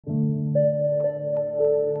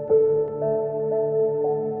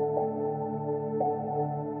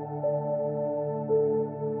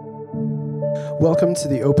Welcome to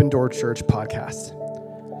the Open Door Church podcast.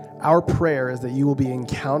 Our prayer is that you will be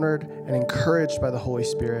encountered and encouraged by the Holy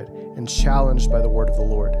Spirit and challenged by the word of the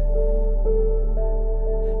Lord.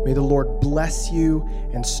 May the Lord bless you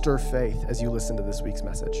and stir faith as you listen to this week's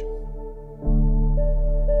message. You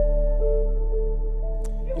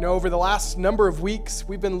know, over the last number of weeks,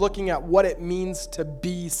 we've been looking at what it means to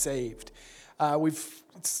be saved.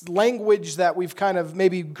 It's language that we've kind of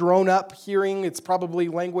maybe grown up hearing. It's probably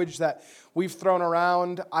language that we've thrown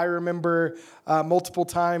around. I remember multiple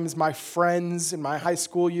times my friends in my high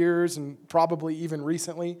school years, and probably even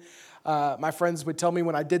recently, my friends would tell me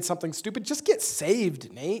when I did something stupid, just get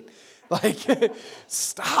saved, Nate. Like,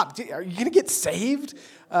 stop. Are you going to get saved?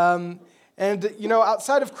 And, you know,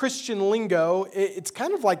 outside of Christian lingo, it's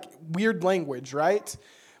kind of like weird language, right?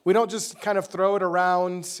 We don't just kind of throw it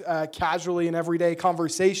around casually in everyday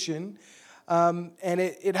conversation. And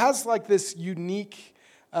it has like this unique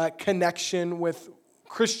connection with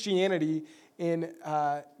Christianity in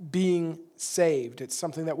being saved. It's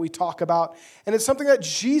something that we talk about, and it's something that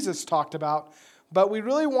Jesus talked about. But we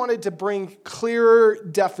really wanted to bring clearer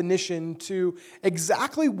definition to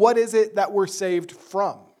exactly what is it that we're saved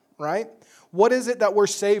from, right? What is it that we're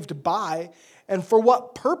saved by? And for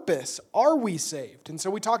what purpose are we saved? And so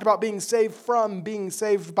we talked about being saved from, being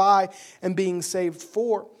saved by, and being saved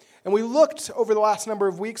for. And we looked over the last number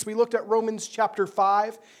of weeks, we looked at Romans chapter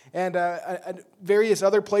 5 and various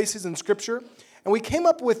other places in Scripture. And we came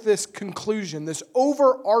up with this conclusion, this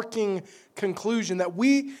overarching conclusion that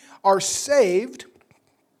we are saved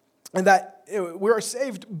and that we are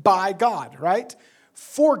saved by God, right?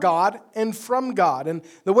 For God and from God. And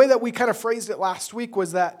the way that we kind of phrased it last week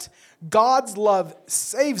was that God's love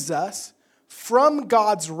saves us from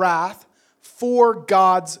God's wrath for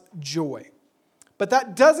God's joy. But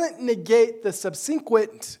that doesn't negate the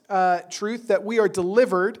subsequent truth that we are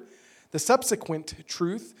delivered, the subsequent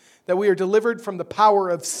truth that we are delivered from the power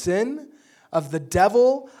of sin, of the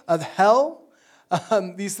devil, of hell.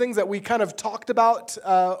 These things that we kind of talked about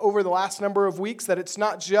over the last number of weeks, that it's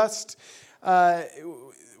not just... I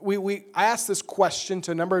asked this question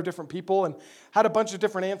to a number of different people and had a bunch of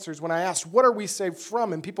different answers when I asked, what are we saved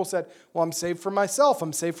from? And people said, well, I'm saved from myself.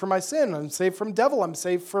 I'm saved from my sin. I'm saved from devil. I'm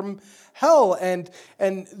saved from hell. And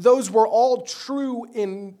those were all true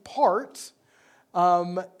in part.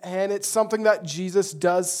 And it's something that Jesus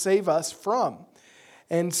does save us from.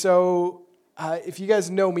 And so if you guys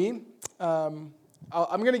know me, I'm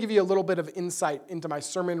going to give you a little bit of insight into my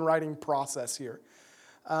sermon writing process here.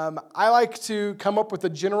 I like to come up with a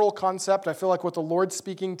general concept. I feel like what the Lord's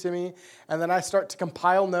speaking to me, and then I start to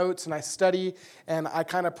compile notes and I study and I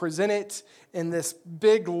kind of present it in this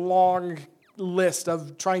big, long list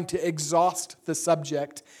of trying to exhaust the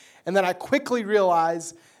subject. And then I quickly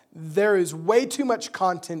realize there is way too much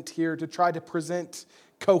content here to try to present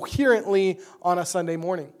coherently on a Sunday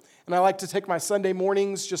morning. And I like to take my Sunday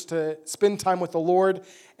mornings just to spend time with the Lord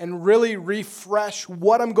and really refresh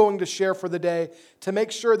what I'm going to share for the day to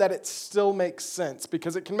make sure that it still makes sense.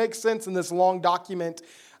 Because it can make sense in this long document,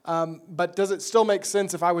 but does it still make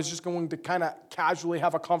sense if I was just going to kind of casually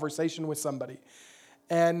have a conversation with somebody?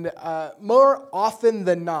 And more often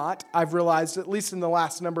than not, I've realized, at least in the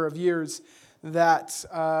last number of years, that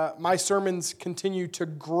my sermons continue to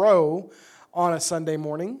grow on a Sunday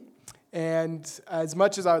morning. And as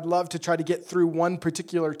much as I would love to try to get through one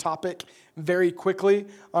particular topic very quickly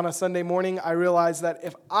on a Sunday morning, I realize that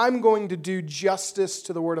if I'm going to do justice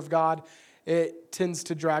to the Word of God, it tends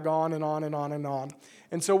to drag on and on and on and on.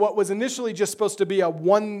 And so what was initially just supposed to be a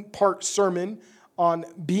one-part sermon on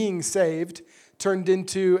being saved turned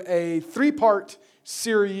into a three-part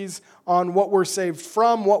series on what we're saved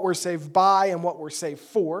from, what we're saved by, and what we're saved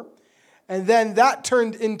for. And then that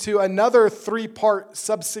turned into another three-part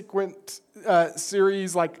subsequent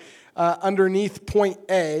series, like underneath point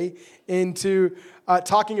A, into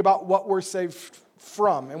talking about what we're saved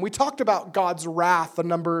from. And we talked about God's wrath a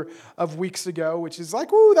number of weeks ago, which is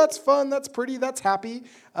like, ooh, that's fun, that's pretty, that's happy.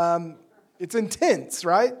 It's intense,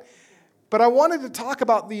 right? But I wanted to talk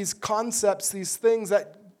about these concepts, these things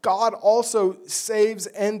that God also saves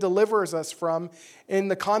and delivers us from in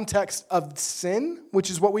the context of sin, which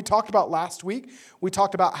is what we talked about last week. We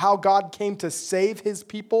talked about how God came to save his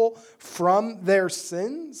people from their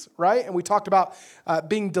sins, right? And we talked about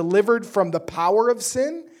being delivered from the power of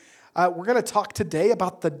sin. We're going to talk today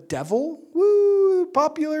about the devil. Woo,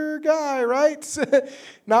 popular guy, right?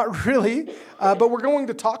 Not really, but we're going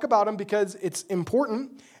to talk about him because it's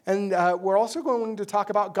important. And we're also going to talk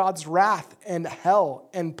about God's wrath and hell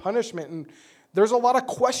and punishment. And there's a lot of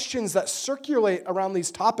questions that circulate around these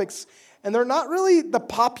topics, and they're not really the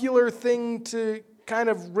popular thing to kind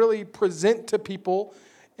of really present to people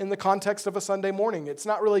in the context of a Sunday morning. It's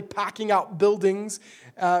not really packing out buildings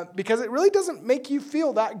because it really doesn't make you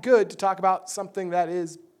feel that good to talk about something that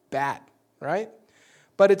is bad, right?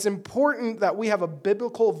 But it's important that we have a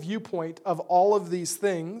biblical viewpoint of all of these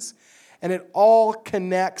things, and it all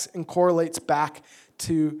connects and correlates back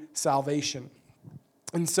to salvation.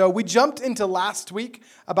 And so we jumped into last week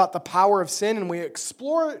about the power of sin, and we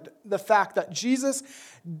explored the fact that Jesus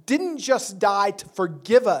didn't just die to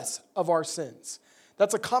forgive us of our sins.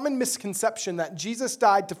 That's a common misconception, that Jesus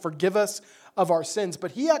died to forgive us of our sins,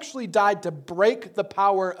 but he actually died to break the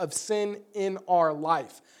power of sin in our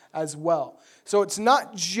life as well. So it's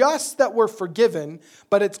not just that we're forgiven,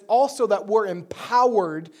 but it's also that we're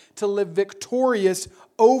empowered to live victorious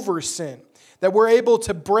over sin, that we're able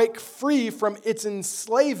to break free from its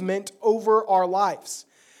enslavement over our lives.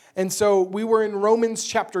 And so we were in Romans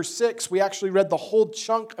chapter 6. We actually read the whole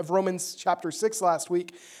chunk of Romans chapter 6 last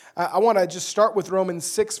week. I want to just start with Romans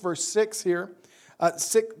 6, verse 6 here.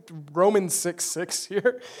 Romans 6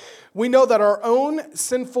 here. We know that our own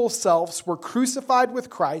sinful selves were crucified with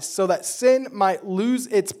Christ so that sin might lose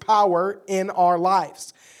its power in our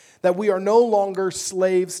lives, that we are no longer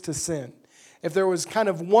slaves to sin. If there was kind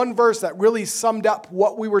of one verse that really summed up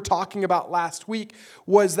what we were talking about last week,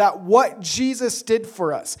 was that what Jesus did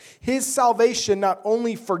for us, his salvation not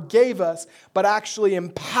only forgave us, but actually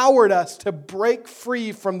empowered us to break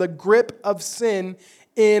free from the grip of sin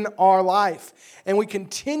in our life. And we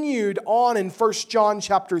continued on in 1 John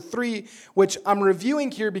chapter 3, which I'm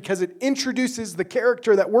reviewing here because it introduces the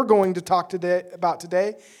character that we're going to talk about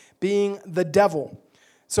today, being the devil.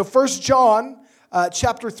 So 1 John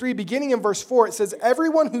chapter 3, beginning in verse 4, it says,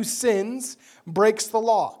 "Everyone who sins breaks the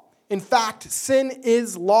law. In fact, sin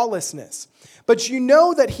is lawlessness. But you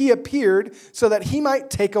know that he appeared so that he might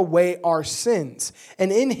take away our sins.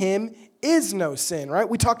 And in him is no sin," right?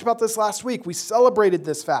 We talked about this last week. We celebrated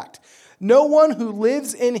this fact. "No one who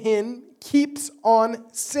lives in him keeps on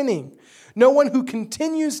sinning. No one who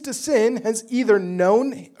continues to sin has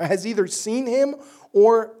either seen him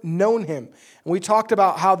or known him." And we talked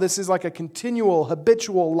about how this is like a continual,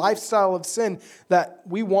 habitual lifestyle of sin that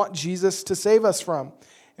we want Jesus to save us from.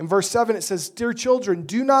 In verse 7, it says, "Dear children,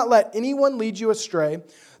 do not let anyone lead you astray.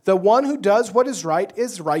 The one who does what is right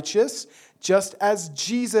is righteous, just as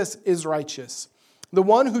Jesus is righteous. The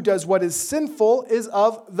one who does what is sinful is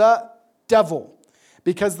of the devil,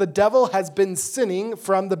 because the devil has been sinning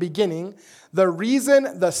from the beginning. The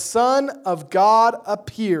reason the Son of God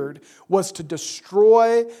appeared was to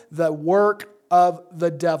destroy the work of the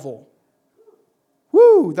devil."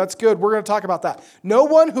 Woo, that's good. We're going to talk about that. "No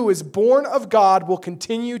one who is born of God will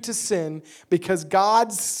continue to sin because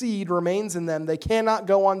God's seed remains in them. They cannot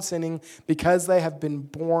go on sinning because they have been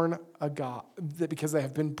born of God.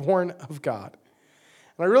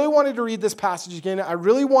 And I really wanted to read this passage again. I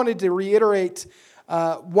really wanted to reiterate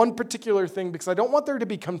one particular thing because I don't want there to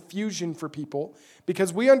be confusion for people,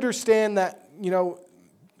 because we understand that,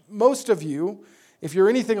 most of you, if you're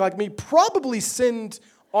anything like me, probably sinned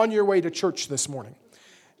on your way to church this morning.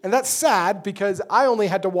 And that's sad because I only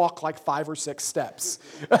had to walk like 5 or 6 steps.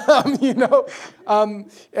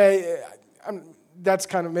 That's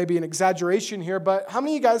kind of maybe an exaggeration here, but how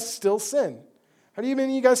many of you guys still sin? How many of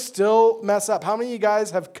you guys still mess up? How many of you guys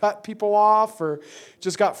have cut people off or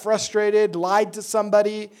just got frustrated, lied to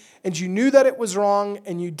somebody, and you knew that it was wrong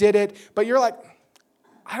and you did it, but you're like,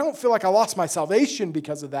 I don't feel like I lost my salvation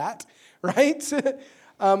because of that, right?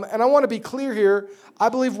 And I want to be clear here. I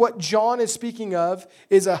believe what John is speaking of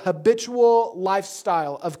is a habitual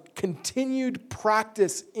lifestyle of continued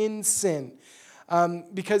practice in sin.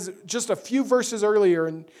 Because just a few verses earlier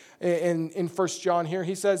in 1 John here,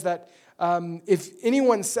 he says that if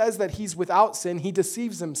anyone says that he's without sin, he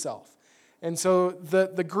deceives himself. And so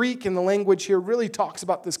the Greek in the language here really talks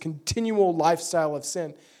about this continual lifestyle of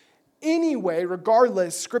sin. Anyway,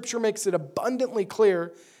 regardless, Scripture makes it abundantly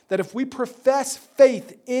clear that if we profess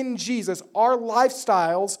faith in Jesus, our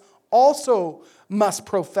lifestyles also must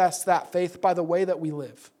profess that faith by the way that we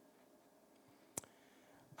live.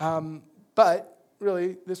 But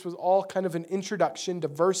really, this was all kind of an introduction to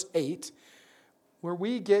verse 8, where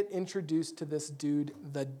we get introduced to this dude,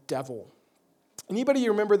 the devil. Anybody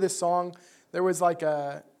remember this song? There was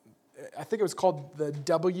I think it was called the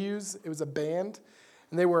W's. It was a band,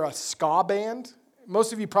 and they were a ska band.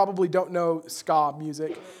 Most of you probably don't know ska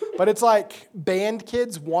music, but it's like band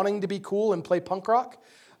kids wanting to be cool and play punk rock.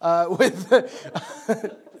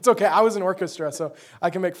 It's okay, I was in orchestra, so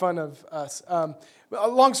I can make fun of us.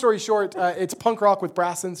 Long story short, it's punk rock with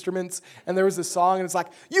brass instruments, and there was this song, and it's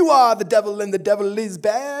like, "You are the devil, and the devil is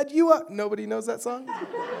bad. You are..." Nobody knows that song?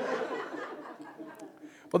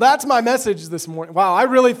 Well, that's my message this morning. Wow, I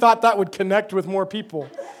really thought that would connect with more people.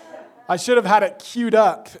 I should have had it queued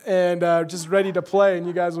up and just ready to play, and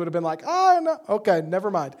you guys would have been like, oh, no. Okay, never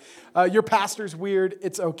mind. Your pastor's weird.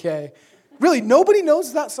 It's okay. Really, nobody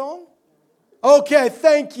knows that song? Okay,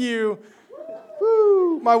 thank you.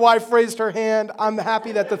 Woo. My wife raised her hand. I'm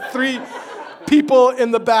happy that the 3 people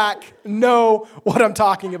in the back know what I'm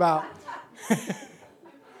talking about.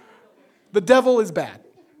 The devil is bad,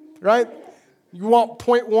 right? You want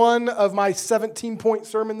point 1 of my 17-point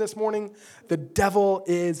sermon this morning? The devil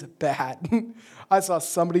is bad. I saw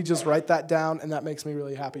somebody just write that down, and that makes me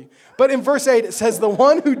really happy. But in verse 8, it says, the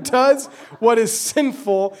one who does what is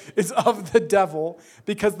sinful is of the devil,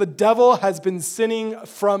 because the devil has been sinning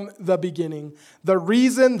from the beginning. The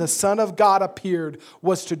reason the Son of God appeared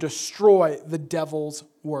was to destroy the devil's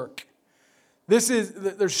work.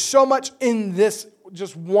 There's so much in this,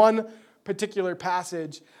 just one particular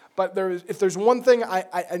passage. But if there's one thing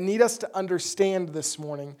I need us to understand this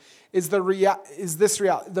morning, is this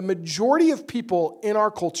reality. The majority of people in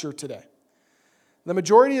our culture today, the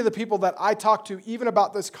majority of the people that I talk to even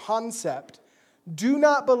about this concept, do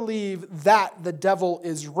not believe that the devil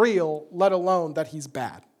is real, let alone that he's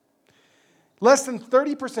bad. Less than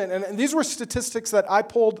 30%, and these were statistics that I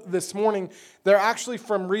pulled this morning. They're actually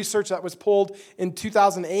from research that was pulled in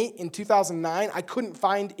 2008, in 2009. I couldn't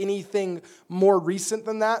find anything more recent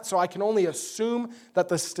than that, so I can only assume that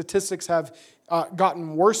the statistics have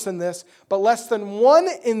gotten worse than this. But less than 1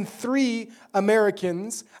 in 3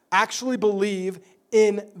 Americans actually believe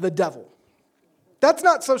in the devil. That's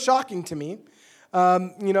not so shocking to me.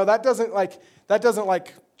 That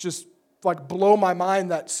doesn't just blow my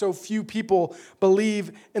mind that so few people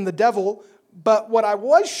believe in the devil. But what I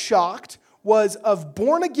was shocked was of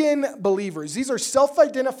born-again believers. These are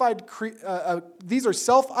self-identified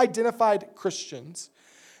Christians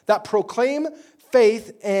that proclaim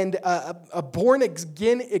faith and a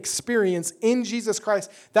born-again experience in Jesus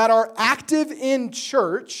Christ, that are active in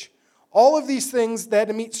church. All of these things, they had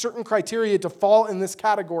to meet certain criteria to fall in this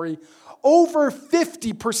category. Over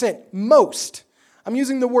 50%, most, I'm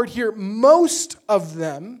using the word here, most of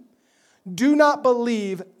them do not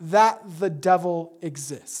believe that the devil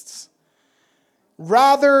exists.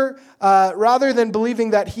 Rather than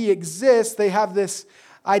believing that he exists, they have this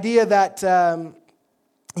idea that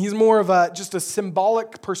he's more of just a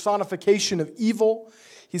symbolic personification of evil.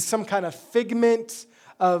 He's some kind of figment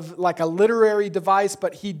of like a literary device,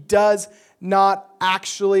 but he does not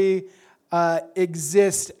actually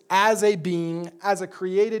exist as a being, as a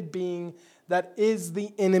created being that is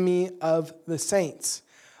the enemy of the saints.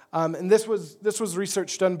 And this was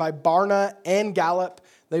research done by Barna and Gallup.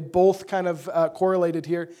 They both kind of correlated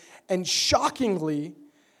here. And shockingly,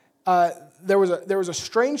 there was a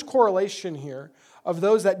strange correlation here of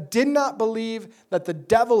those that did not believe that the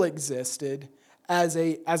devil existed as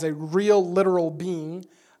a real literal being.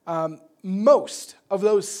 Most of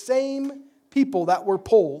those same people that were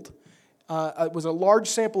polled, it was a large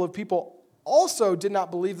sample of people, also did not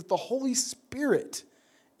believe that the Holy Spirit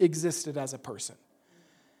existed as a person.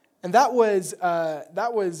 And that was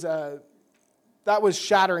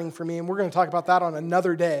shattering for me, and we're going to talk about that on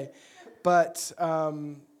another day. But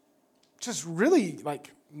just really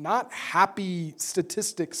not happy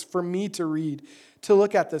statistics for me to read, to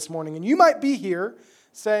look at this morning. And you might be here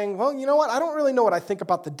saying, well, you know what? I don't really know what I think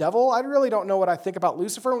about the devil. I really don't know what I think about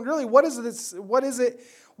Lucifer. And really, what is this? What is it?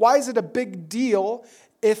 Why is it a big deal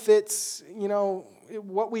if it's,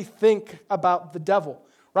 what we think about the devil,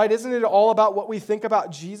 right? Isn't it all about what we think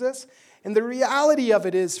about Jesus? And the reality of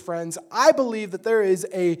it is, friends, I believe that there is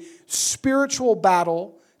a spiritual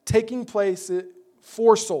battle taking place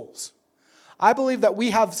for souls. I believe that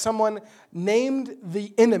we have someone named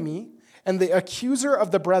the enemy and the accuser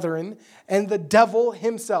of the brethren and the devil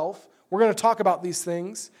himself. We're going to talk about these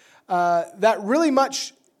things that really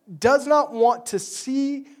much does not want to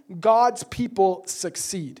see God's people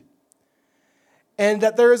succeed. And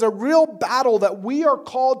that there is a real battle that we are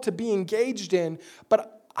called to be engaged in,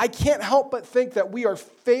 but I can't help but think that we are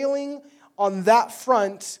failing on that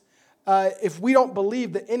front if we don't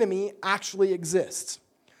believe the enemy actually exists.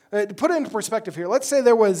 To put it into perspective here, let's say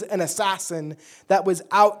there was an assassin that was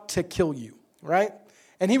out to kill you, right?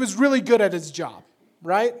 And he was really good at his job,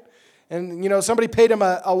 right? And, somebody paid him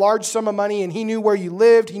a large sum of money, and he knew where you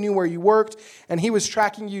lived, he knew where you worked, and he was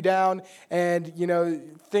tracking you down, and,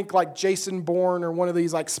 think like Jason Bourne or one of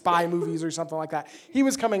these spy movies or something like that. He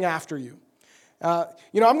was coming after you. I'm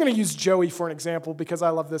going to use Joey for an example because I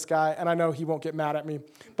love this guy, and I know he won't get mad at me.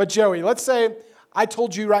 But Joey, let's say I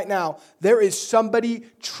told you right now, there is somebody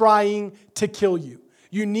trying to kill you.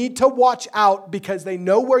 You need to watch out because they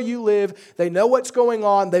know where you live. They know what's going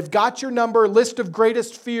on. They've got your number, list of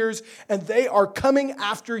greatest fears, and they are coming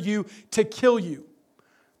after you to kill you.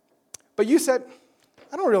 But you said,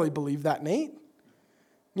 I don't really believe that, Nate.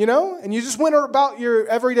 You know, and you just went about your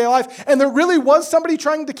everyday life, and there really was somebody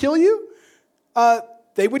trying to kill you,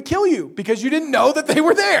 they would kill you because you didn't know that they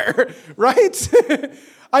were there, right?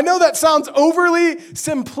 I know that sounds overly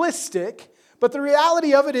simplistic, but the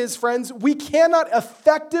reality of it is, friends, we cannot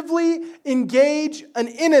effectively engage an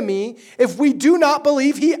enemy if we do not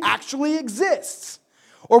believe he actually exists,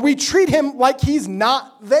 or we treat him like he's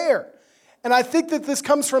not there. And I think that this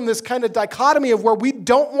comes from this kind of dichotomy of where we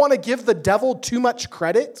don't want to give the devil too much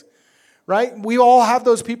credit, right? We all have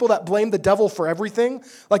those people that blame the devil for everything,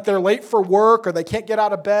 like they're late for work or they can't get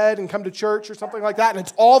out of bed and come to church or something like that, and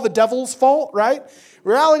it's all the devil's fault, right?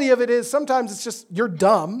 Reality of it is sometimes it's just you're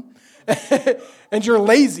dumb and you're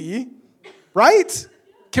lazy, right?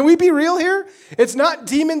 Can we be real here? It's not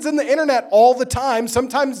demons in the internet all the time.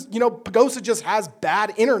 Sometimes, Pagosa just has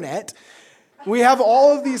bad internet. We have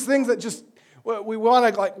all of these things that just we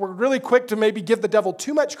want to, we're really quick to maybe give the devil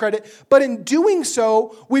too much credit, but in doing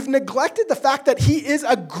so, we've neglected the fact that he is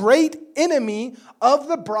a great enemy of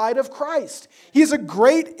the bride of Christ. He is a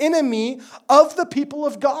great enemy of the people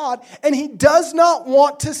of God, and he does not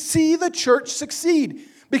want to see the church succeed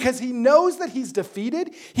because he knows that he's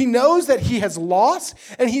defeated, he knows that he has lost,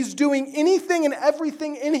 and he's doing anything and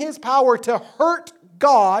everything in his power to hurt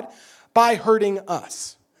God by hurting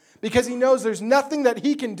us. Because he knows there's nothing that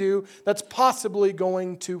he can do that's possibly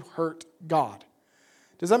going to hurt God.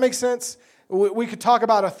 Does that make sense? We could talk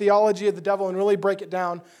about a theology of the devil and really break it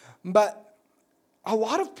down. But a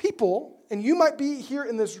lot of people, and you might be here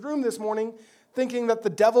in this room this morning thinking that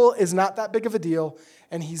the devil is not that big of a deal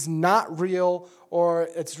and he's not real or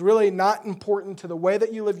it's really not important to the way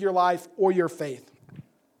that you live your life or your faith.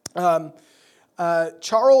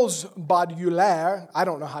 Charles Baudelaire, I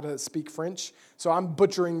don't know how to speak French, so I'm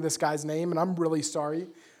butchering this guy's name, and I'm really sorry.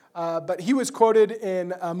 But he was quoted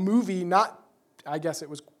in a movie, I guess it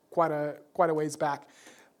was quite a ways back.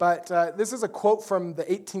 But this is a quote from the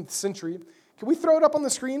 18th century. Can we throw it up on the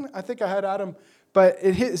screen? I think I had Adam. But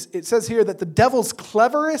it says here that the devil's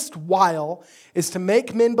cleverest wile is to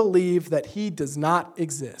make men believe that he does not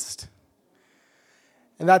exist.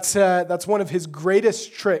 And that's one of his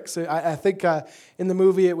greatest tricks. I think in the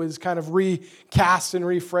movie it was kind of recast and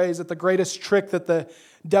rephrased that the greatest trick that the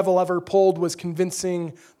devil ever pulled was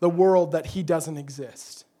convincing the world that he doesn't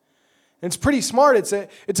exist. And it's pretty smart.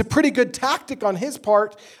 It's a pretty good tactic on his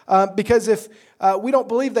part because if we don't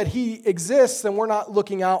believe that he exists, then we're not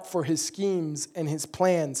looking out for his schemes and his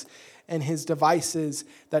plans and his devices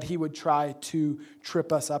that he would try to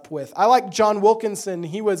trip us up with. I like John Wilkinson.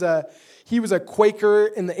 He was a Quaker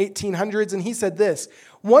in the 1800s, and he said this: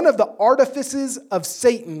 one of the artifices of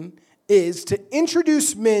Satan is to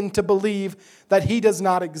introduce men to believe that he does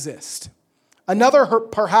not exist. Another,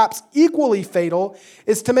 perhaps equally fatal,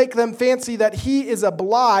 is to make them fancy that he is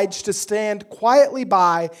obliged to stand quietly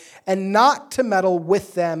by and not to meddle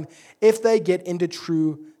with them if they get into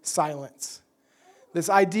true silence. This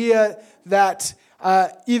idea that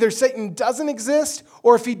either Satan doesn't exist,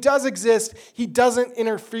 or if he does exist, he doesn't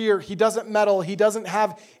interfere, he doesn't meddle, he doesn't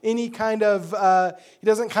have any kind of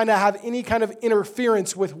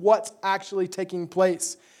interference with what's actually taking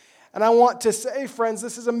place. And I want to say, friends,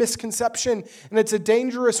 this is a misconception, and it's a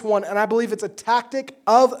dangerous one, and I believe it's a tactic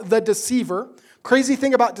of the deceiver. Crazy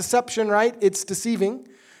thing about deception, right? It's deceiving,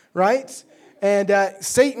 right? And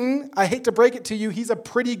Satan, I hate to break it to you, he's a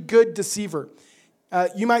pretty good deceiver.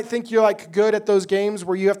 You might think you're good at those games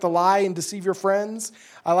where you have to lie and deceive your friends.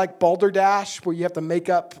 I like Balderdash, where you have to make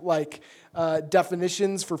up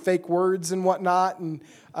definitions for fake words and whatnot. And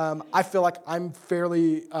I feel like I'm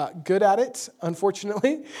fairly good at it,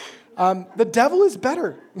 unfortunately. The devil is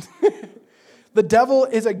better. The devil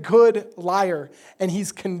is a good liar, and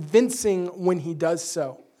he's convincing when he does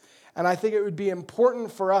so. And I think it would be important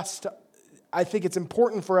for us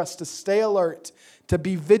to stay alert, to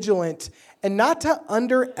be vigilant, and not to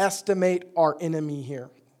underestimate our enemy here.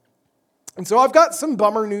 And so I've got some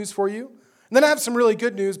bummer news for you. And then I have some really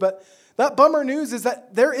good news, but that bummer news is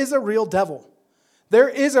that there is a real devil. There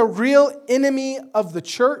is a real enemy of the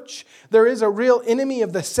church. There is a real enemy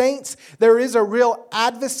of the saints. There is a real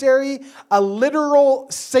adversary, a literal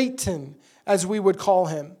Satan, as we would call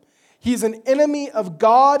him. He's an enemy of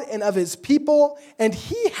God and of his people, and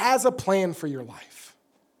he has a plan for your life.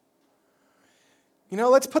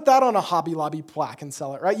 Let's put that on a Hobby Lobby plaque and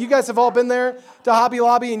sell it, right? You guys have all been there to Hobby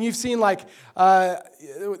Lobby, and you've seen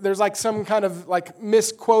there's like some kind of like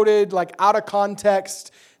misquoted, like out of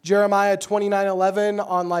context Jeremiah 29:11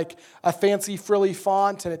 on like a fancy frilly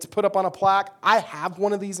font, and it's put up on a plaque. I have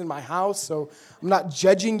one of these in my house, so I'm not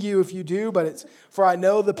judging you if you do, but it's for I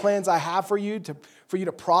know the plans I have for you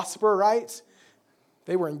to prosper, right?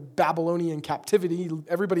 They were in Babylonian captivity.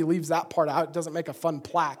 Everybody leaves that part out. It doesn't make a fun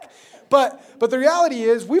plaque. But the reality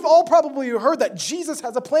is, we've all probably heard that Jesus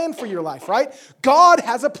has a plan for your life, right? God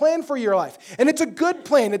has a plan for your life. And it's a good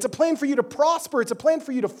plan. It's a plan for you to prosper. It's a plan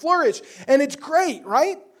for you to flourish. And it's great,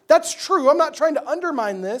 right? That's true. I'm not trying to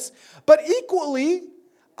undermine this. But equally,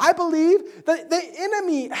 I believe that the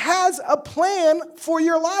enemy has a plan for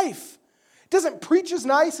your life. It doesn't preach as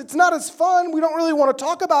nice. It's not as fun. We don't really want to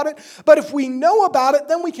talk about it. But if we know about it,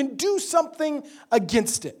 then we can do something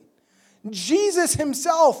against it. Jesus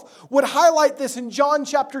himself would highlight this in John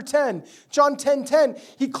chapter 10. John 10:10,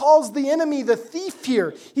 he calls the enemy the thief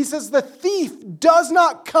here. He says the thief does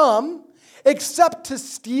not come except to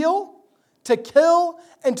steal, to kill,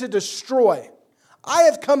 and to destroy. I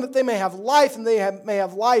have come that they may have life and may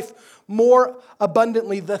have life more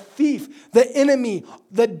abundantly. The thief, the enemy,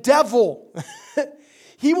 the devil,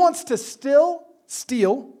 he wants to steal,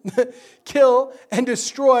 kill, and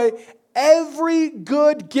destroy every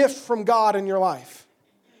good gift from God in your life.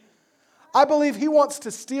 I believe he wants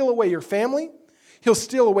to steal away your family. He'll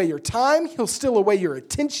steal away your time. He'll steal away your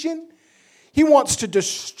attention. He wants to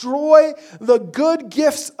destroy the good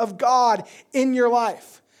gifts of God in your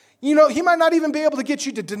life. He might not even be able to get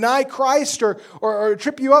you to deny Christ or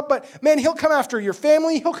trip you up, but man, he'll come after your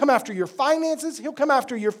family. He'll come after your finances. He'll come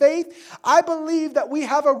after your faith. I believe that we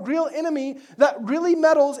have a real enemy that really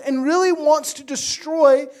meddles and really wants to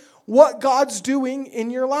destroy what God's doing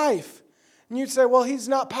in your life. And you'd say, well, he's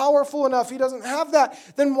not powerful enough. He doesn't have that.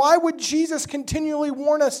 Then why would Jesus continually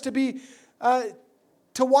warn us to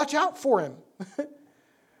watch out for him?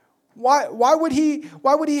 Why would he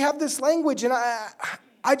have this language? And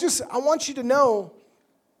I want you to know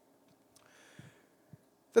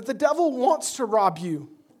that the devil wants to rob you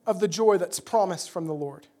of the joy that's promised from the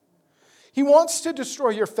Lord. He wants to destroy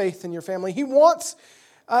your faith and your family. He wants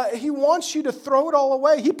you to throw it all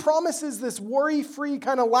away. He promises this worry-free,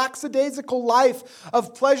 kind of lackadaisical life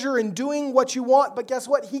of pleasure in doing what you want. But guess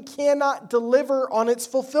what? He cannot deliver on its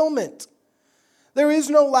fulfillment. There is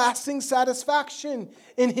no lasting satisfaction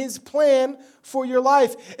in his plan for your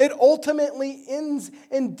life. It ultimately ends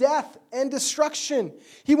in death and destruction.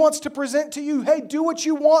 He wants to present to you, hey, do what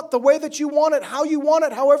you want, the way that you want it, how you want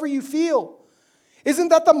it, however you feel. Isn't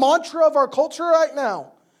that the mantra of our culture right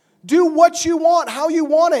now? Do what you want, how you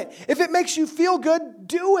want it. If it makes you feel good,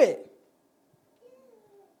 do it.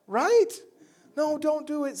 Right? No, don't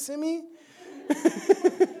do it, Simi.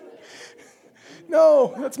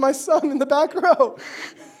 No, that's my son in the back row.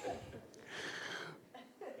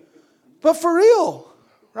 But for real,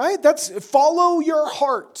 right? That's follow your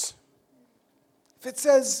heart. If it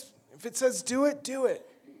says do it, do it.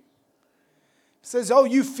 It says, oh,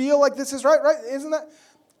 you feel like this is right? Isn't that?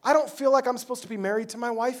 I don't feel like I'm supposed to be married to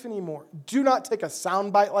my wife anymore. Do not take a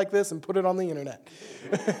soundbite like this and put it on the internet.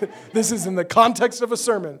 This is in the context of a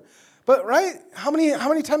sermon. But right, how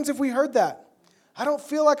many times have we heard that? I don't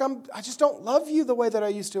feel like I just don't love you the way that I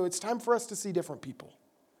used to. It's time for us to see different people.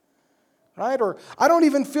 Right? Or I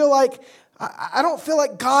don't feel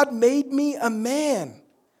like God made me a man.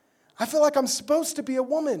 I feel like I'm supposed to be a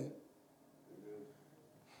woman.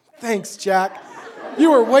 Thanks, Jack.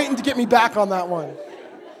 You were waiting to get me back on that one.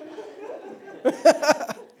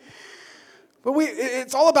 But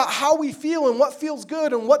it's all about how we feel and what feels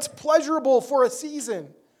good and what's pleasurable for a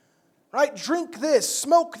season. Right? Drink this,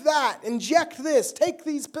 smoke that, inject this, take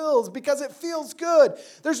these pills because it feels good.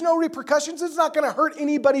 There's no repercussions. It's not going to hurt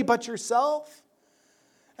anybody but yourself.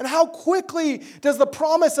 And how quickly does the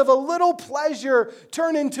promise of a little pleasure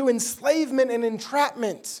turn into enslavement and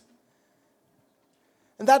entrapment?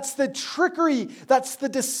 And that's the trickery, that's the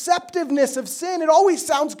deceptiveness of sin. It always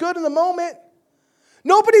sounds good in the moment.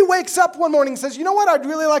 Nobody wakes up one morning and says, you know what I'd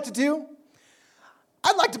really like to do?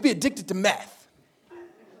 I'd like to be addicted to meth.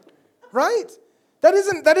 Right? That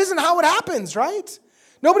isn't how it happens, right?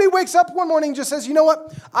 Nobody wakes up one morning and just says, you know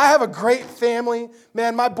what? I have a great family.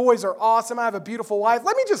 Man, my boys are awesome. I have a beautiful wife.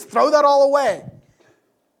 Let me just throw that all away.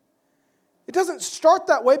 It doesn't start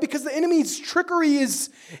that way because the enemy's trickery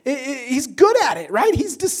he's good at it, right?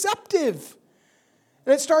 He's deceptive.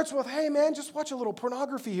 And it starts with, hey, man, just watch a little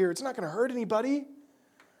pornography here. It's not going to hurt anybody.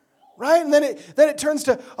 Right? And then it turns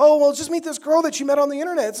to, oh, well, just meet this girl that you met on the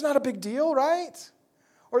internet. It's not a big deal, right?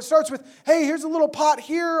 Or it starts with, hey, here's a little pot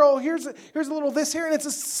here, oh, here's a little this here, and it's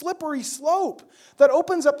a slippery slope that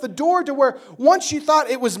opens up the door to where once you thought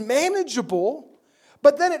it was manageable,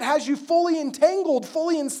 but then it has you fully entangled,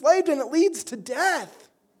 fully enslaved, and it leads to death.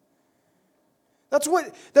 That's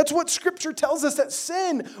what Scripture tells us, that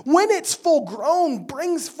sin, when it's full grown,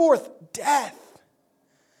 brings forth death.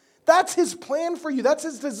 That's his plan for you. That's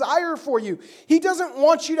his desire for you. He doesn't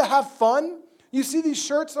want you to have fun. You see these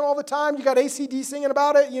shirts all the time. You got ACD singing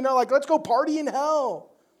about it. Like, let's go party in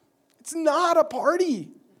hell. It's not a party.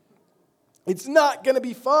 It's not going to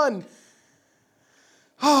be fun.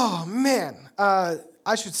 Oh, man.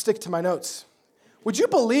 I should stick to my notes. Would you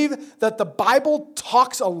believe that the Bible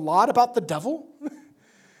talks a lot about the devil?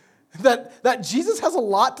 that Jesus has a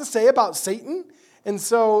lot to say about Satan? And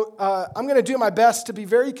so I'm going to do my best to be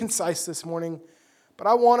very concise this morning. But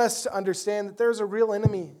I want us to understand that there's a real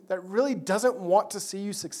enemy that really doesn't want to see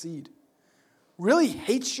you succeed, really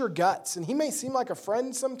hates your guts. And he may seem like a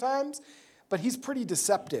friend sometimes, but he's pretty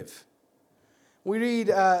deceptive. We read,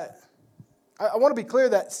 I want to be clear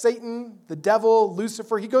that Satan, the devil,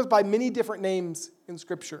 Lucifer, he goes by many different names in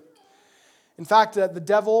Scripture. In fact, the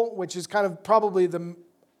devil, which is kind of probably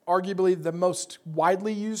arguably the most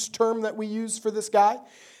widely used term that we use for this guy,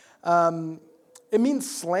 it means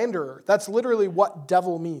slanderer. That's literally what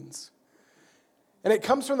devil means. And it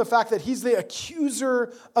comes from the fact that he's the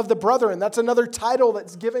accuser of the brethren. That's another title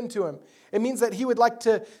that's given to him. It means that he would like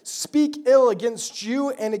to speak ill against you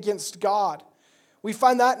and against God. We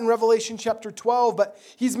find that in Revelation chapter 12, but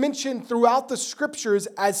he's mentioned throughout the Scriptures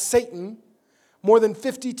as Satan more than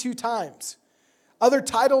 52 times. Other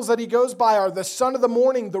titles that he goes by are the son of the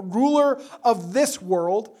morning, the ruler of this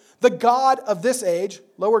world, the God of this age,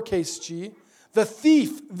 lowercase g, the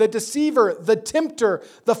thief, the deceiver, the tempter,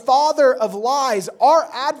 the father of lies, our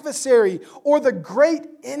adversary, or the great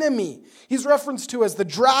enemy. He's referenced to as the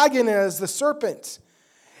dragon and as the serpent.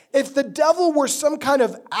 If the devil were some kind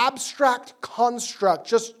of abstract construct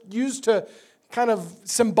just used to kind of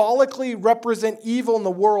symbolically represent evil in the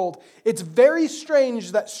world, it's very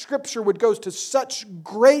strange that Scripture would go to such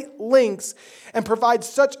great lengths and provide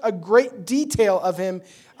such a great detail of him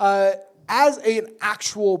as an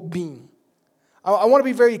actual being. I want to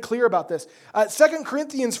be very clear about this. 2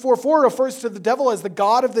 Corinthians 4:4 refers to the devil as the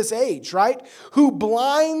god of this age, right? Who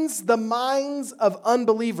blinds the minds of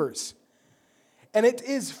unbelievers. And it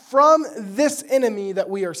is from this enemy that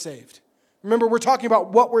we are saved. Remember, we're talking about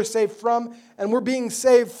what we're saved from, and we're being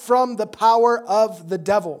saved from the power of the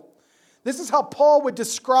devil. This is how Paul would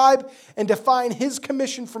describe and define his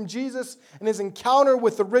commission from Jesus and his encounter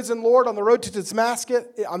with the risen Lord on the road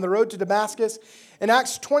to Damascus. In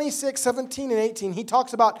Acts 26, 17, and 18, he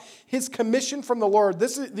talks about his commission from the Lord.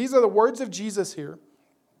 These are the words of Jesus here,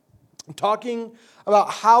 talking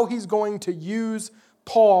about how he's going to use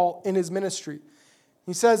Paul in his ministry.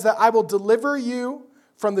 He says that I will deliver you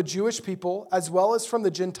from the Jewish people as well as from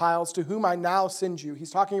the Gentiles to whom I now send you.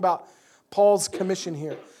 He's talking about Paul's commission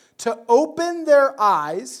here. To open their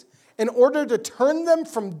eyes in order to turn them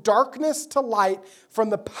from darkness to light,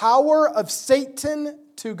 from the power of Satan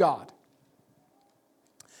to God,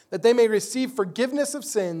 that they may receive forgiveness of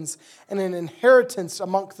sins and an inheritance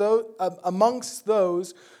amongst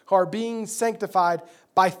those who are being sanctified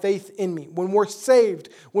by faith in me. When we're saved,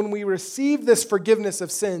 when we receive this forgiveness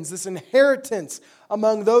of sins, this inheritance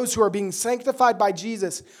among those who are being sanctified by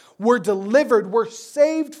Jesus, we're delivered, we're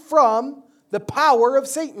saved from the power of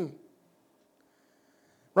Satan.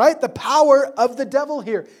 Right? The power of the devil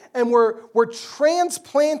here. And we're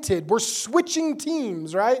transplanted, we're switching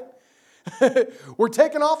teams, right? We're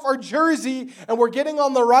taking off our jersey and we're getting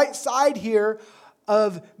on the right side here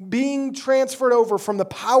of being transferred over from the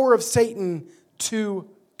power of Satan to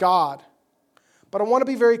God. But I want to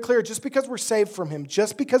be very clear, just because we're saved from him,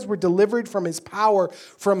 just because we're delivered from his power,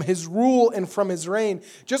 from his rule, and from his reign,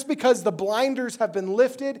 just because the blinders have been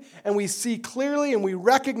lifted and we see clearly and we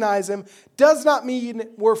recognize him, does not mean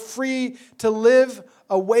we're free to live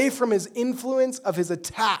away from his influence of his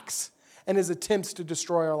attacks and his attempts to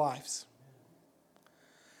destroy our lives.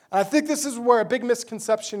 And I think this is where a big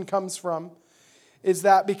misconception comes from, is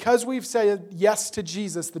that because we've said yes to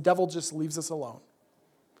Jesus, the devil just leaves us alone.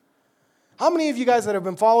 How many of you guys that have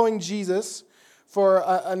been following Jesus for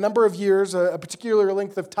a number of years, a particular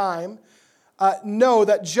length of time, know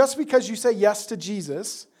that just because you say yes to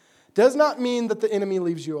Jesus does not mean that the enemy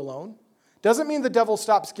leaves you alone. Doesn't mean the devil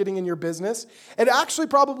stops getting in your business. It actually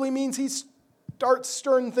probably means he starts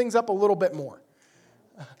stirring things up a little bit more.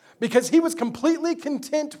 Because he was completely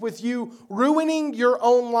content with you ruining your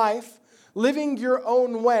own life, living your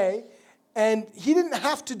own way, and he didn't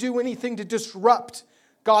have to do anything to disrupt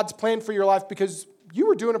God's plan for your life because you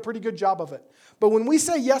were doing a pretty good job of it. But when we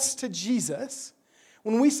say yes to Jesus,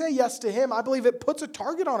 when we say yes to him, I believe it puts a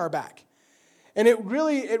target on our back. And it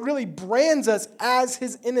really brands us as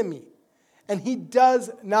his enemy. And he does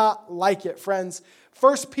not like it, friends.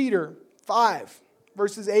 1 Peter 5,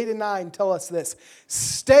 verses 8 and 9 tell us this.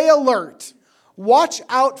 Stay alert. Watch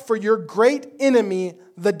out for your great enemy,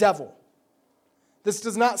 the devil. This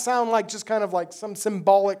does not sound like just kind of like some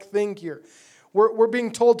symbolic thing here. We're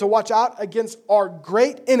being told to watch out against our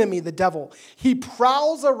great enemy, the devil. He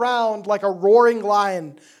prowls around like a roaring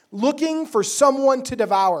lion, looking for someone to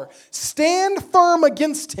devour. Stand firm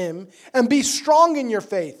against him and be strong in your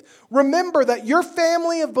faith. Remember that your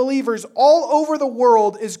family of believers all over the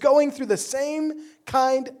world is going through the same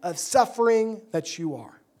kind of suffering that you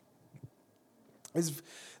are.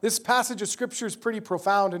 This passage of Scripture is pretty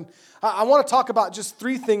profound, and I want to talk about just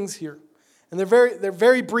 3 things here. And they're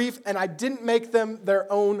very brief, and I didn't make them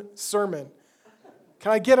their own sermon.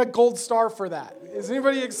 Can I get a gold star for that? Is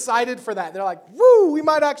anybody excited for that? They're like, woo, we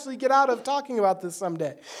might actually get out of talking about this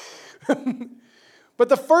someday. But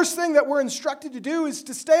the first thing that we're instructed to do is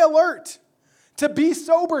to stay alert, to be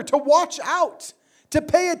sober, to watch out, to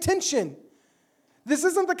pay attention. This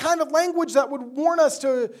isn't the kind of language that would warn us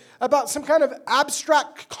about some kind of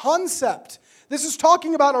abstract concept. This is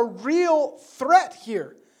talking about a real threat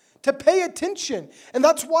here. To pay attention. And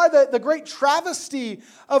that's why the great travesty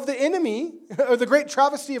of the enemy, or the great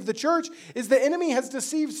travesty of the church, is the enemy has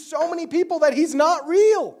deceived so many people that he's not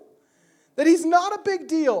real. That he's not a big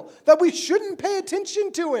deal. That we shouldn't pay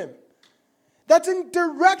attention to him. That's in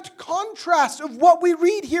direct contrast of what we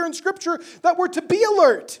read here in Scripture, that we're to be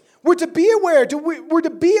alert. We're to be aware. We're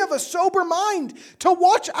to be of a sober mind. To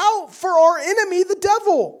watch out for our enemy, the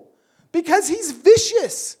devil. Because he's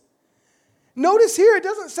vicious. Notice here, it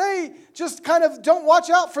doesn't say just kind of don't watch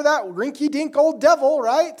out for that rinky-dink old devil,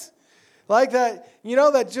 right? Like that,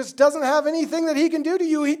 that just doesn't have anything that he can do to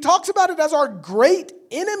you. He talks about it as our great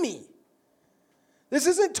enemy. This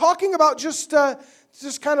isn't talking about just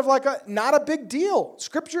kind of like not a big deal.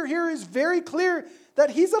 Scripture here is very clear that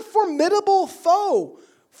he's a formidable foe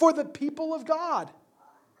for the people of God.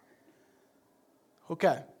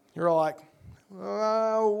 Okay, you're all like,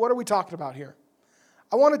 what are we talking about here?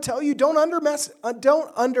 I want to tell you, don't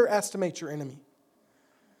underestimate your enemy.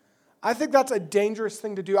 I think that's a dangerous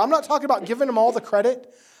thing to do. I'm not talking about giving him all the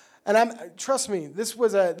credit. And trust me, this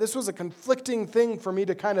was a conflicting thing for me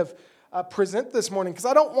to kind of present this morning, because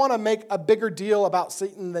I don't want to make a bigger deal about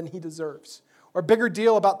Satan than he deserves, or a bigger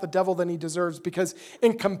deal about the devil than he deserves, because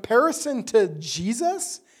in comparison to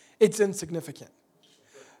Jesus, it's insignificant.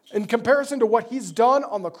 In comparison to what he's done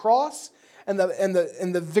on the cross, and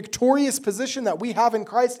the victorious position that we have in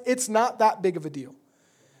Christ, it's not that big of a deal.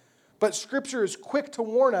 But Scripture is quick to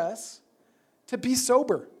warn us to be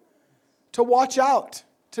sober, to watch out,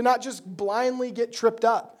 to not just blindly get tripped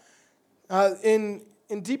up. In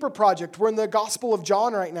Deeper Project, we're in the Gospel of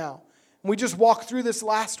John right now. And we just walked through this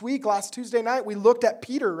last Tuesday night. We looked at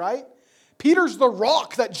Peter, right? Peter's the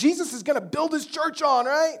rock that Jesus is going to build his church on,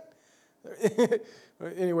 right?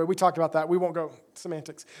 Anyway, we talked about that. We won't go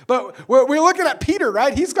semantics. But we're looking at Peter,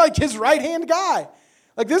 right? He's like his right-hand guy.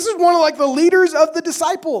 Like, this is one of like the leaders of the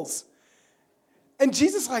disciples. And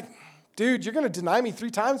Jesus is like, dude, you're going to deny me 3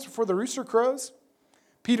 times before the rooster crows?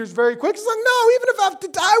 Peter's very quick. He's like, no, even if I have to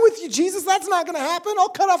die with you, Jesus, that's not going to happen. I'll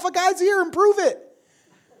cut off a guy's ear and prove it.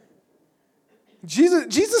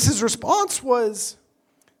 Jesus' response was,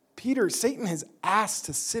 Peter, Satan has asked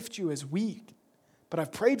to sift you as wheat, but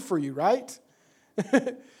I've prayed for you, right?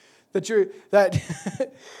 that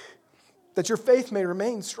your faith may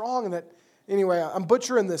remain strong, and that, anyway, I'm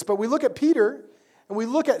butchering this, but we look at Peter and we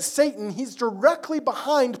look at Satan. He's directly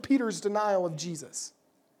behind Peter's denial of Jesus.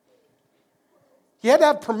 He had to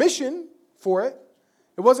have permission for it.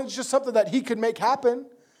 It wasn't just something that he could make happen,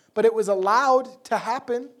 but it was allowed to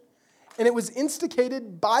happen, and it was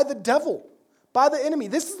instigated by the devil, by the enemy.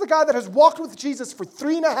 This is the guy that has walked with Jesus for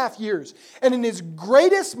 3.5 years. And in his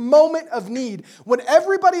greatest moment of need, when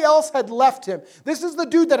everybody else had left him, this is the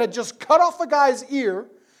dude that had just cut off a guy's ear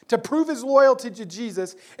to prove his loyalty to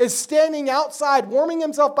Jesus, is standing outside, warming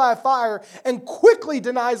himself by a fire, and quickly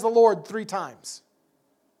denies the Lord 3 times.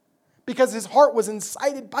 Because his heart was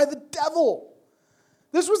incited by the devil.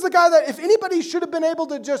 This was the guy that if anybody should have been able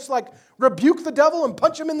to just like rebuke the devil and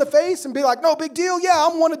punch him in the face and be like, no big deal, yeah,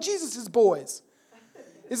 I'm one of Jesus' boys.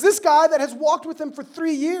 Is this guy that has walked with him for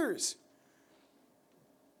 3 years.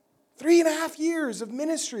 3.5 years of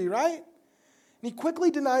ministry, right? And he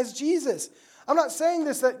quickly denies Jesus. I'm not saying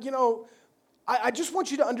this that, I just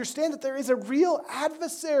want you to understand that there is a real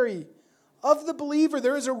adversary of the believer.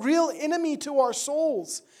 There is a real enemy to our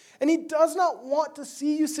souls. And he does not want to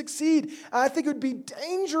see you succeed. And I think it would be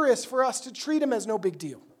dangerous for us to treat him as no big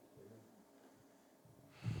deal.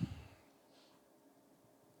 I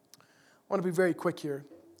want to be very quick here.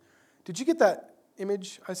 Did you get that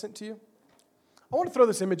image I sent to you? I want to throw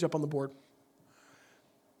this image up on the board.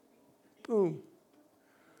 Boom.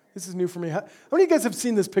 This is new for me. How many of you guys have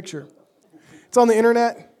seen this picture? It's on the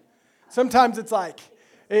internet. Sometimes it's like,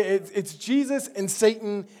 it's Jesus and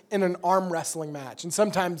Satan in an arm wrestling match. And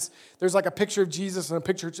sometimes there's like a picture of Jesus and a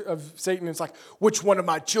picture of Satan. It's like, which one of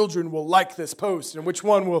my children will like this post? And which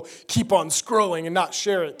one will keep on scrolling and not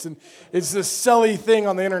share it? And it's this silly thing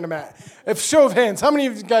on the internet. If show of hands, how many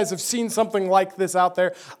of you guys have seen something like this out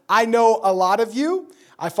there? I know a lot of you.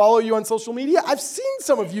 I follow you on social media. I've seen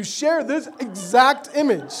some of you share this exact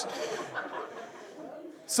image.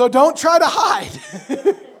 So don't try to hide.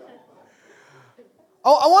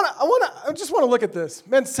 I just want to look at this.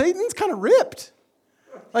 Man, Satan's kind of ripped.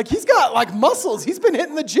 Like he's got like muscles. He's been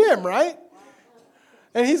hitting the gym, right?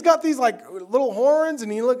 And he's got these like little horns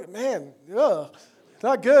and man,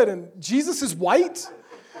 not good. And Jesus is white.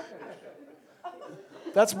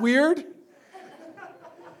 That's weird.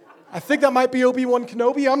 I think that might be Obi-Wan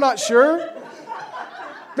Kenobi. I'm not sure.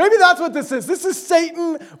 Maybe that's what this is. This is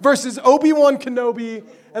Satan versus Obi-Wan Kenobi.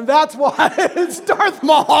 And that's why it's Darth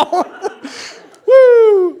Maul.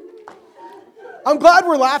 Woo! I'm glad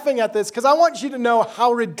we're laughing at this because I want you to know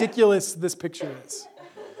how ridiculous this picture is.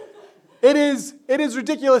 It is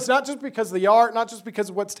ridiculous, not just because of the art, not just because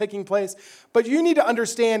of what's taking place, but you need to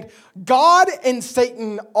understand God and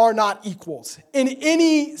Satan are not equals in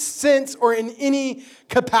any sense or in any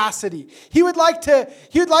capacity. He would like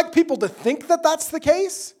people to think that that's the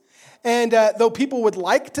case, and though people would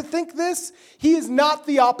like to think this, he is not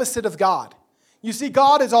the opposite of God. You see,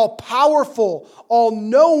 God is all powerful, all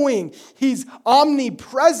knowing. He's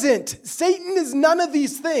omnipresent. Satan is none of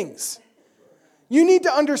these things. You need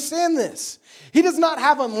to understand this. He does not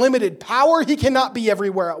have unlimited power. He cannot be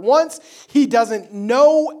everywhere at once. He doesn't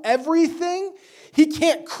know everything. He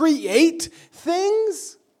can't create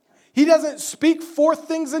things. He doesn't speak forth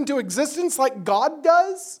things into existence like God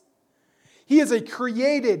does. He is a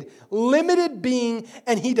created, limited being,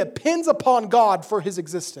 and he depends upon God for his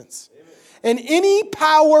existence. And any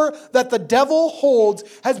power that the devil holds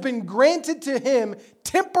has been granted to him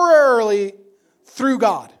temporarily through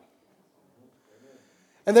God.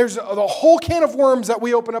 And there's the whole can of worms that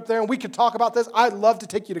we open up there, and we could talk about this. I'd love to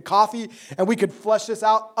take you to coffee, and we could flesh this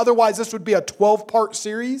out. Otherwise, this would be a 12-part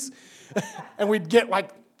series, and we'd get like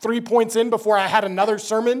 3 points in before I had another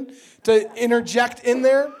sermon to interject in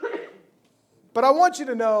there. But I want you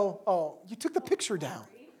to know, you took the picture down.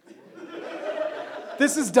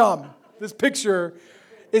 This is dumb. This picture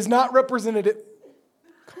is not representative.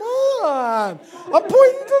 Come on. I'm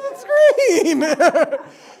pointing to the screen.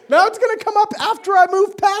 Now it's going to come up after I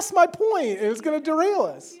move past my point, and it's going to derail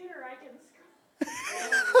us.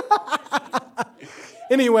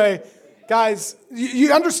 Anyway, guys,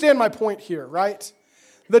 you understand my point here, right?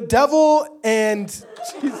 The devil and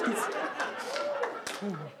Jesus.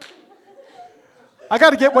 I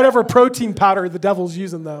got to get whatever protein powder the devil's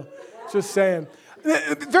using, though. Just saying.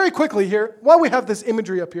 Very quickly here, while we have this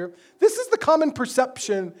imagery up here, this is the common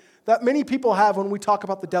perception that many people have when we talk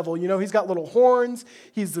about the devil. You know, he's got little horns,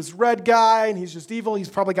 he's this red guy, and he's just evil. He's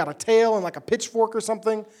probably got a tail and like a pitchfork or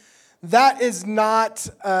something. That is not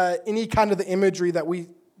any kind of the imagery that we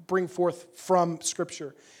bring forth from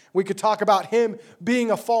Scripture. We could talk about him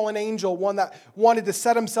being a fallen angel, one that wanted to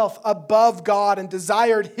set himself above God and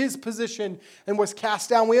desired his position and was cast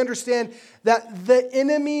down. We understand that the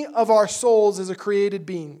enemy of our souls is a created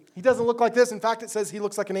being. He doesn't look like this. In fact, it says he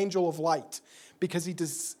looks like an angel of light because he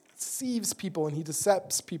deceives people and he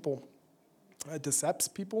decepts people. Decepts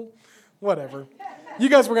people? Whatever. You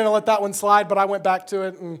guys were going to let that one slide, but I went back to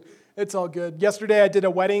it and it's all good. Yesterday I did a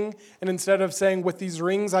wedding, and instead of saying with these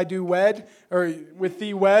rings I do wed, or with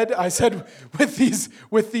thee wed, I said with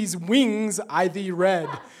these wings I thee read.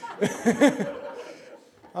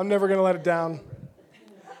 I'm never going to let it down.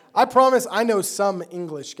 I promise I know some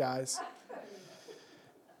English, guys.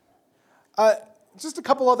 Just a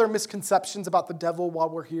couple other misconceptions about the devil while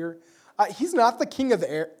we're here. He's not the king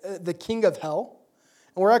of hell.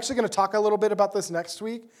 And we're actually going to talk a little bit about this next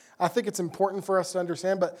week. I think it's important for us to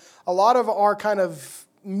understand, but a lot of our kind of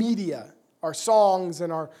media, our songs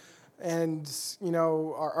and our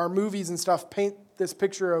movies and stuff paint this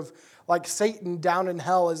picture of like Satan down in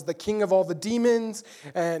hell as the king of all the demons,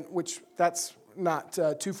 and which that's not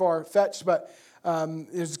too far-fetched, but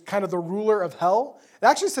is kind of the ruler of hell. It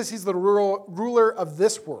actually says he's the ruler of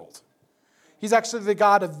this world. He's actually the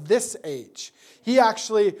God of this age. He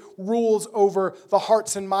actually rules over the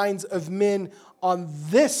hearts and minds of men on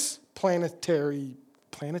this planetary,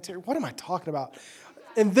 what am I talking about?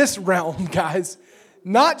 In this realm, guys.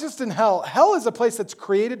 Not just in hell. Hell is a place that's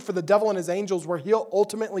created for the devil and his angels where he'll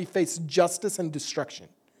ultimately face justice and destruction.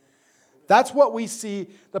 That's what we see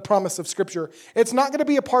the promise of Scripture. It's not going to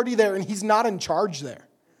be a party there, and he's not in charge there.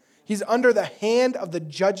 He's under the hand of the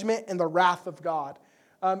judgment and the wrath of God.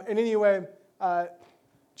 And anyway,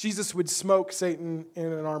 Jesus would smoke Satan in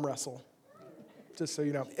an arm wrestle, just so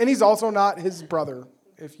you know. And he's also not his brother,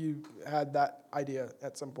 if you had that idea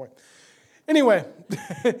at some point. Anyway,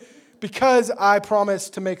 because I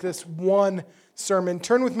promised to make this one sermon,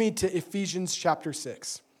 turn with me to Ephesians chapter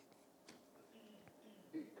 6.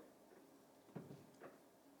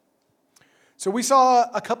 So we saw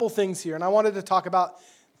a couple things here, and I wanted to talk about,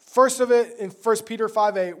 first of it, in 1 Peter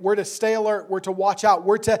 5:8, we're to stay alert, we're to watch out,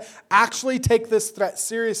 we're to actually take this threat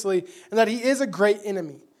seriously, and that he is a great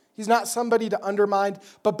enemy. He's not somebody to undermine,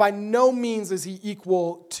 but by no means is he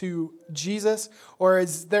equal to Jesus, or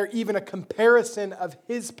is there even a comparison of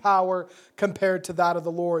his power compared to that of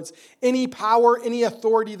the Lord's. Any power, any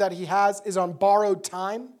authority that he has is on borrowed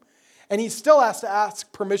time, and he still has to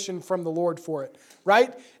ask permission from the Lord for it,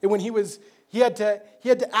 right? And when he had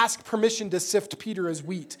to ask permission to sift Peter as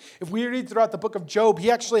wheat. If we read throughout the book of Job,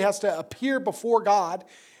 he actually has to appear before God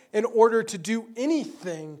in order to do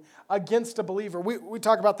anything against a believer. We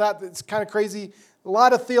talk about that. It's kind of crazy. A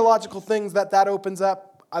lot of theological things that opens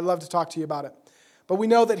up. I'd love to talk to you about it. But we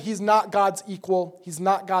know that he's not God's equal. He's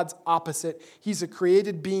not God's opposite. He's a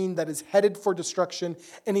created being that is headed for destruction,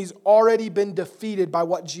 and he's already been defeated by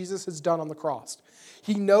what Jesus has done on the cross.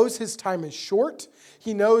 He knows his time is short.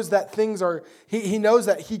 He knows that he knows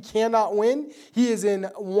that he cannot win. He is in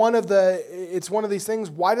it's one of these things.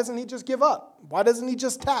 Why doesn't he just give up? Why doesn't he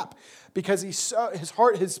just tap? Because his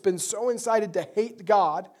heart has been so incited to hate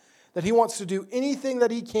God that he wants to do anything that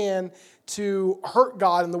he can to hurt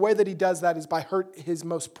God. And the way that he does that is by hurt his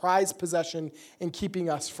most prized possession and keeping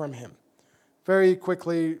us from him. Very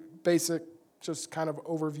quickly, basic, just kind of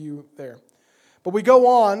overview there. But we go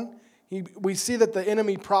on. We see that the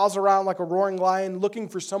enemy prowls around like a roaring lion looking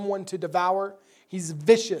for someone to devour. He's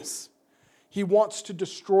vicious. He wants to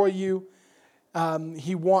destroy you.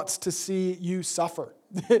 He wants to see you suffer,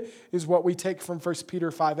 is what we take from 1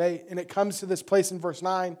 Peter 5:8. And it comes to this place in verse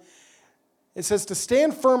 9. It says to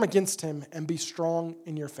stand firm against him and be strong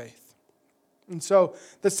in your faith. And so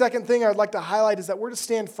the second thing I'd like to highlight is that we're to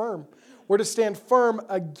stand firm. We're to stand firm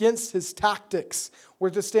against his tactics.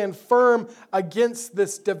 We're to stand firm against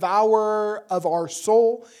this devourer of our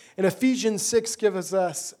soul. And Ephesians 6 gives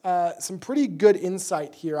us some pretty good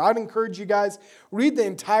insight here. I'd encourage you guys, read the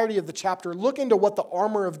entirety of the chapter. Look into what the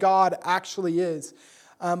armor of God actually is.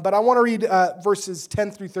 But I want to read verses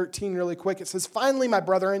 10 through 13 really quick. It says, finally, my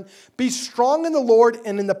brethren, be strong in the Lord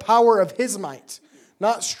and in the power of his might.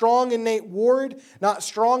 Not strong in Nate Ward, not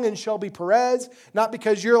strong in Shelby Perez, not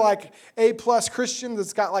because you're like A+ Christian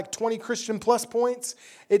that's got like 20 Christian plus points.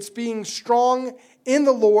 It's being strong in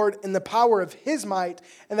the Lord in the power of his might,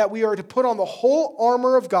 and that we are to put on the whole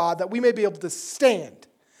armor of God that we may be able to stand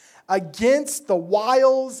against the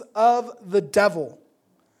wiles of the devil.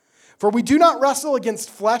 For we do not wrestle against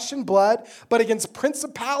flesh and blood, but against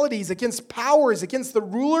principalities, against powers, against the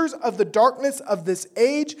rulers of the darkness of this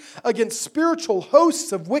age, against spiritual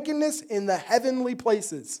hosts of wickedness in the heavenly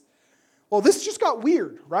places. Well, this just got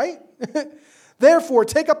weird, right? Therefore,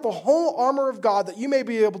 take up the whole armor of God that you may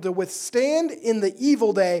be able to withstand in the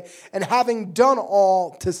evil day, and having done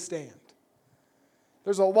all, to stand.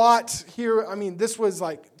 There's a lot here. I mean, this was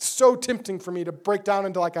like so tempting for me to break down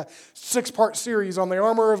into like a 6-part series on the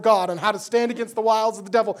armor of God and how to stand against the wiles of the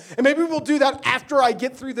devil. And maybe we'll do that after I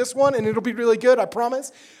get through this one, and it'll be really good, I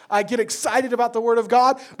promise. I get excited about the word of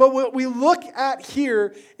God. But what we look at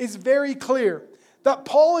here is very clear. That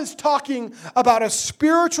Paul is talking about a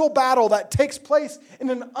spiritual battle that takes place in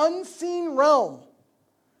an unseen realm.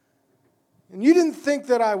 And you didn't think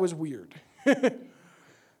that I was weird.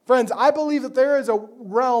 Friends, I believe that there is a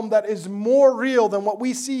realm that is more real than what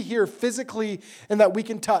we see here physically and that we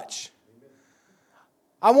can touch.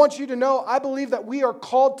 I want you to know, I believe that we are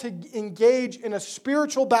called to engage in a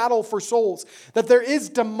spiritual battle for souls. That there is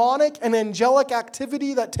demonic and angelic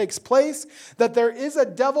activity that takes place. That there is a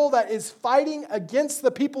devil that is fighting against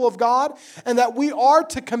the people of God. And that we are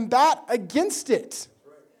to combat against it.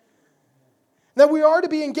 That we are to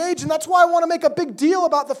be engaged. And that's why I want to make a big deal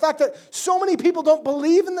about the fact that so many people don't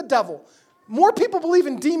believe in the devil. More people believe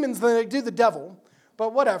in demons than they do the devil.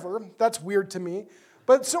 But whatever, that's weird to me.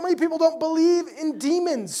 But so many people don't believe in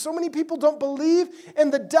demons. So many people don't believe in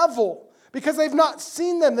the devil. because they've not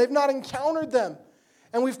seen them, they've not encountered them.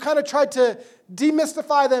 And we've kind of tried to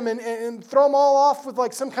demystify them and throw them all off with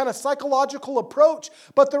like some kind of psychological approach.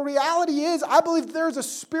 But the reality is, I believe there's a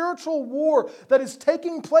spiritual war that is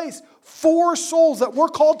taking place for souls that we're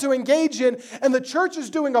called to engage in. And the church is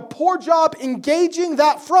doing a poor job engaging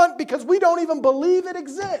that front because we don't even believe it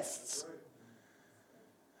exists.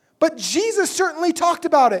 But Jesus certainly talked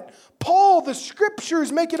about it. Paul, the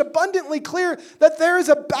scriptures make it abundantly clear that there is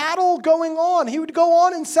a battle going on. He would go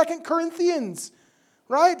on in 2 Corinthians.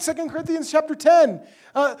 Right? 2 Corinthians chapter 10.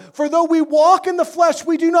 For though we walk in the flesh,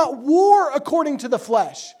 we do not war according to the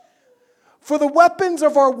flesh. For the weapons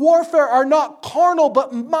of our warfare are not carnal,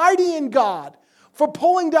 but mighty in God, for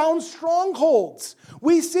pulling down strongholds.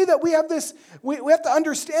 We see that we have this, we have to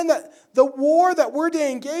understand that the war that we're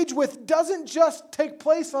to engage with doesn't just take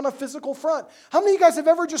place on a physical front. How many of you guys have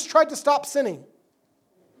ever just tried to stop sinning?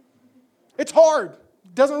 It's hard.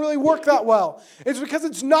 It doesn't really work that well. It's because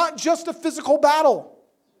it's not just a physical battle.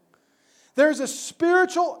 There's a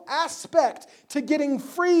spiritual aspect to getting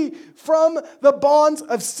free from the bonds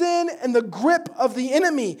of sin and the grip of the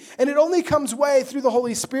enemy. And it only comes way through the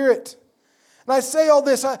Holy Spirit. And I say all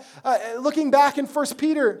this, looking back in 1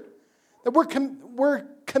 Peter, that we're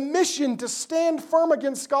commissioned to stand firm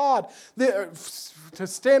against God, to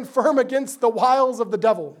stand firm against the wiles of the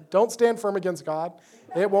devil. Don't stand firm against God.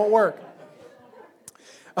 It won't work.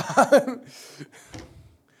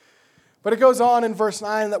 But it goes on in verse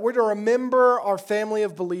 9 that we're to remember our family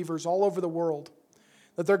of believers all over the world,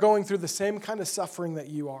 that they're going through the same kind of suffering that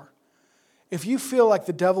you are. If you feel like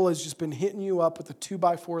the devil has just been hitting you up with a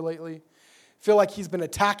 2x4 lately, feel like he's been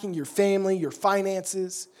attacking your family, your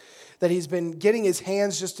finances, that he's been getting his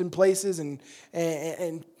hands just in places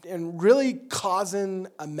and really causing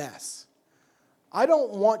a mess. I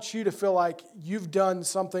don't want you to feel like you've done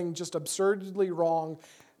something just absurdly wrong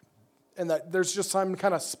and that there's just some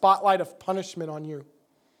kind of spotlight of punishment on you.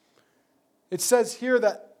 It says here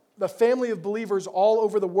that the family of believers all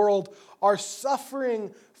over the world are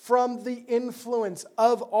suffering from the influence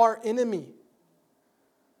of our enemy,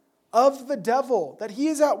 of the devil, that he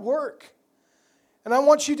is at work. And I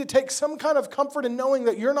want you to take some kind of comfort in knowing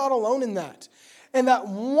that you're not alone in that. And that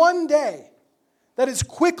one day that is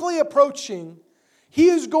quickly approaching, he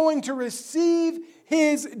is going to receive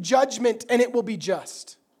his judgment and it will be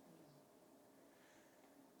just.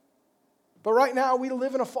 But right now, we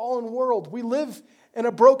live in a fallen world. We live in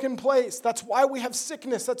a broken place. That's why we have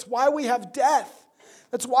sickness. That's why we have death.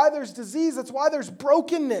 That's why there's disease. That's why there's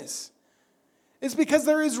brokenness. It's because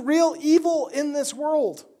there is real evil in this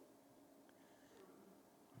world.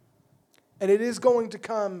 And it is going to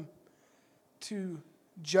come to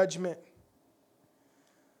judgment.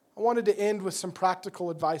 I wanted to end with some practical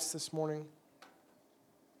advice this morning.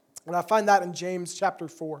 And I find that in James chapter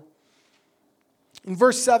 4. In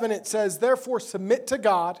verse 7, it says, "Therefore submit to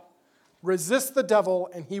God, resist the devil,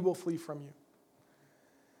 and he will flee from you."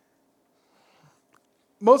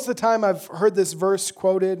 Most of the time I've heard this verse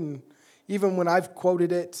quoted, and even when I've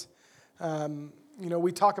quoted it,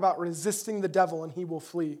 we talk about resisting the devil and he will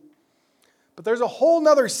flee. But there's a whole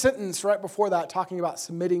nother sentence right before that talking about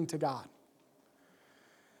submitting to God.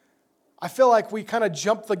 I feel like we kind of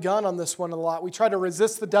jump the gun on this one a lot. We try to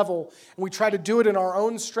resist the devil, and we try to do it in our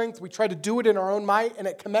own strength. We try to do it in our own might, and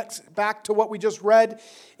it connects back to what we just read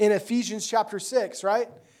in Ephesians chapter 6, right?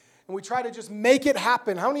 And we try to just make it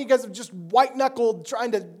happen. How many of you guys have just white-knuckled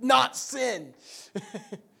trying to not sin?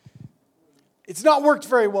 It's not worked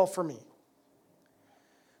very well for me.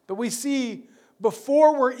 But we see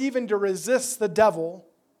before we're even to resist the devil,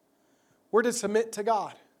 we're to submit to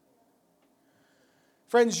God.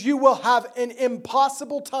 Friends, you will have an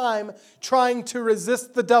impossible time trying to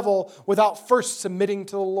resist the devil without first submitting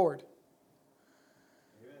to the Lord.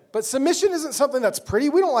 But submission isn't something that's pretty.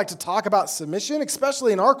 We don't like to talk about submission,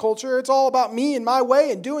 especially in our culture. It's all about me and my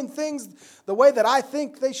way and doing things the way that I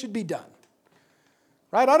think they should be done.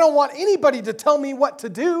 Right? I don't want anybody to tell me what to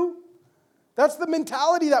do. That's the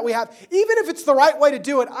mentality that we have. Even if it's the right way to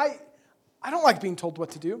do it, I don't like being told what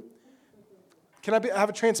to do. Can I have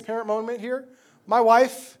a transparent moment here? My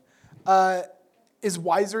wife is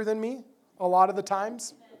wiser than me a lot of the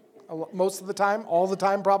times. Most of the time, all the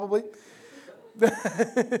time probably.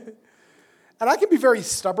 And I can be very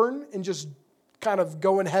stubborn and just kind of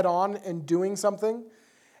going head on and doing something.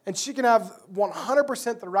 And she can have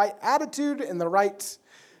 100% the right attitude and the right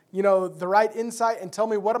insight and tell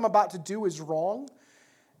me what I'm about to do is wrong.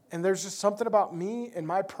 And there's just something about me and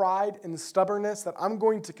my pride and stubbornness that I'm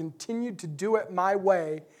going to continue to do it my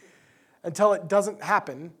way until it doesn't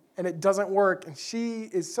happen and it doesn't work. And she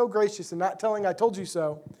is so gracious in not telling I told you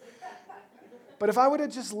so. But if I would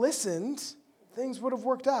have just listened, things would have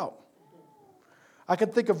worked out. I can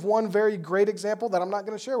think of one very great example that I'm not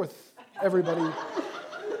going to share with everybody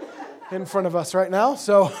in front of us right now,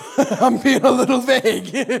 so I'm being a little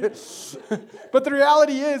vague. But the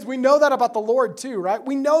reality is, we know that about the Lord too, right?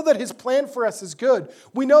 We know that His plan for us is good.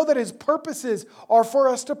 We know that His purposes are for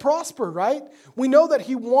us to prosper, right? We know that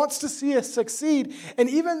He wants to see us succeed. And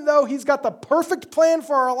even though He's got the perfect plan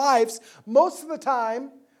for our lives, most of the time,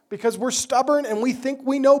 because we're stubborn and we think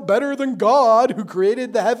we know better than God, who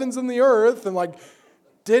created the heavens and the earth and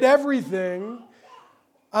did everything,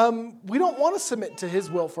 we don't want to submit to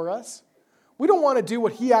His will for us. We don't want to do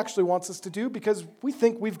what He actually wants us to do because we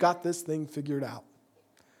think we've got this thing figured out.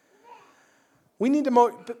 We need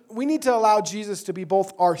to allow Jesus to be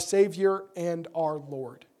both our Savior and our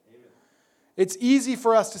Lord. Amen. It's easy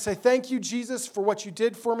for us to say, thank you, Jesus, for what you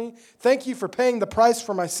did for me. Thank you for paying the price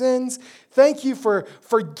for my sins. Thank you for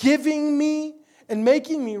forgiving me and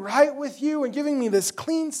making me right with you and giving me this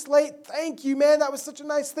clean slate. Thank you, man. That was such a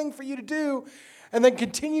nice thing for you to do. And then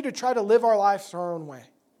continue to try to live our lives our own way.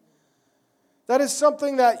 That is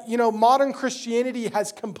something that, modern Christianity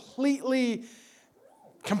has completely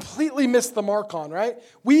missed the mark on, right?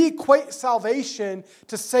 We equate salvation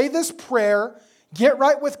to say this prayer, get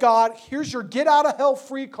right with God, here's your get out of hell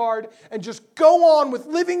free card, and just go on with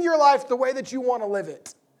living your life the way that you want to live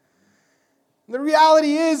it. And the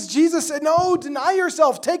reality is, Jesus said, no, deny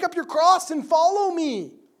yourself, take up your cross and follow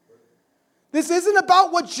me. This isn't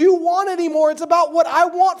about what you want anymore. It's about what I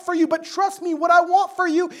want for you. But trust me, what I want for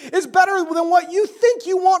you is better than what you think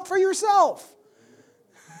you want for yourself.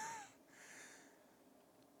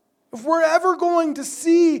 If we're ever going to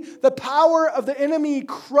see the power of the enemy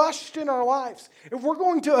crushed in our lives, if we're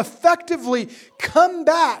going to effectively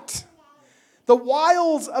combat the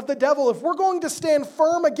wiles of the devil, if we're going to stand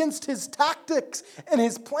firm against his tactics and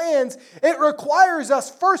his plans, it requires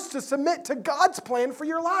us first to submit to God's plan for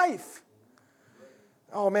your life.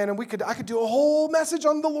 Oh man, and I could do a whole message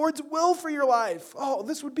on the Lord's will for your life. Oh,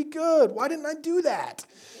 this would be good. Why didn't I do that?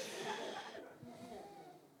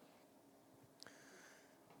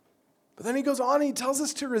 But then he goes on and he tells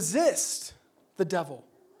us to resist the devil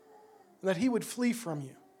and that he would flee from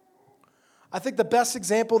you. I think the best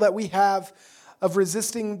example that we have of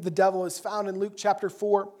resisting the devil is found in Luke chapter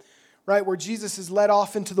 4, right, where Jesus is led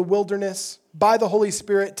off into the wilderness by the Holy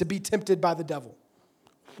Spirit to be tempted by the devil.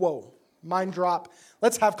 Whoa, mind drop.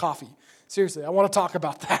 Let's have coffee. Seriously, I want to talk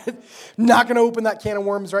about that. Not going to open that can of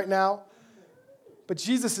worms right now. But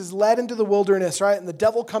Jesus is led into the wilderness, right? And the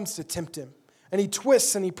devil comes to tempt him. And he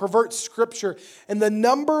twists and he perverts Scripture. And the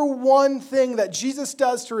number one thing that Jesus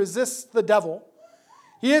does to resist the devil,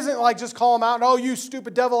 he isn't just call him out, oh, you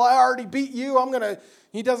stupid devil, I already beat you.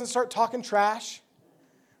 He doesn't start talking trash,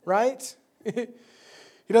 right? He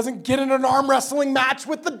doesn't get in an arm wrestling match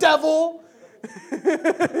with the devil.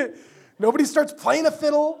 Nobody starts playing a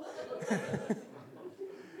fiddle.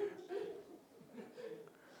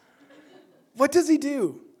 What does he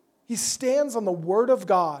do? He stands on the Word of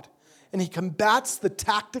God and he combats the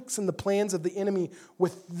tactics and the plans of the enemy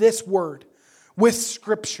with this Word, with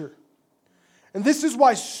Scripture. And this is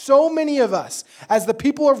why so many of us, as the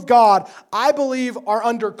people of God, I believe are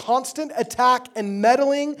under constant attack and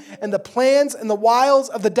meddling, and the plans and the wiles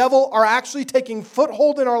of the devil are actually taking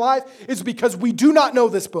foothold in our life, is because we do not know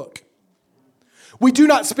this book. We do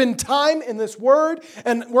not spend time in this Word,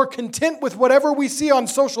 and we're content with whatever we see on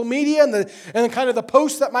social media and kind of the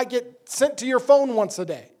posts that might get sent to your phone once a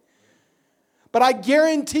day. But I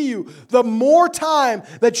guarantee you, the more time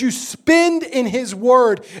that you spend in His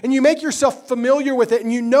Word and you make yourself familiar with it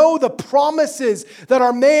and you know the promises that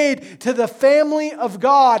are made to the family of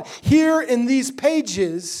God here in these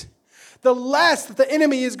pages, the less that the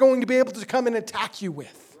enemy is going to be able to come and attack you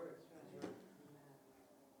with.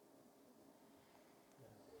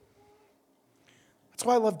 That's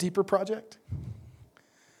why I love Deeper Project.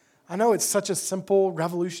 I know it's such a simple,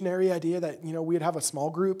 revolutionary idea that, we'd have a small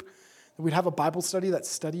group, that we'd have a Bible study that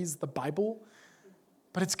studies the Bible,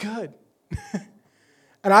 but it's good.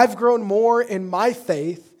 And I've grown more in my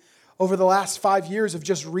faith over the last 5 years of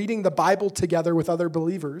just reading the Bible together with other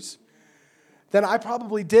believers than I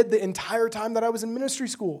probably did the entire time that I was in ministry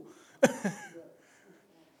school.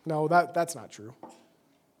 No, that's not true.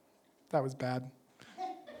 That was bad.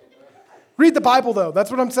 Read the Bible, though. That's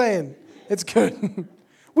what I'm saying. It's good.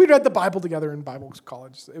 We read the Bible together in Bible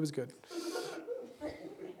college. It was good.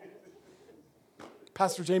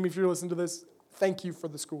 Pastor Jamie, if you're listening to this, thank you for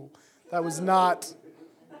the school. That was not...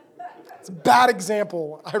 It's a bad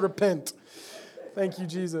example. I repent. Thank you,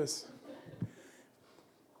 Jesus.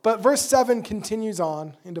 But verse 7 continues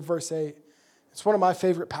on into verse 8. It's one of my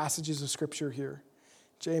favorite passages of Scripture here,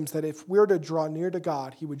 James, that if we're to draw near to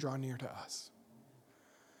God, he would draw near to us.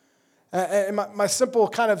 And my simple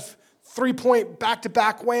kind of 3-point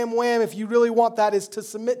back-to-back wham-wham, if you really want that, is to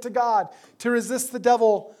submit to God, to resist the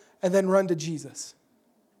devil, and then run to Jesus.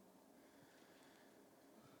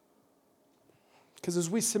 Because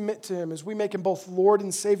as we submit to him, as we make him both Lord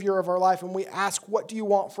and Savior of our life, and we ask, what do you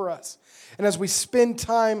want for us? And as we spend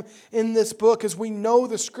time in this book, as we know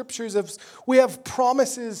the scriptures, we have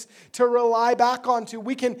promises to rely back onto.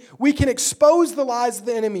 We can expose the lies of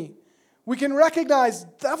the enemy. We can recognize,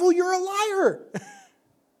 devil, you're a liar.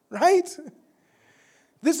 Right?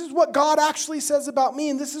 This is what God actually says about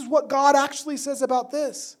me, and this is what God actually says about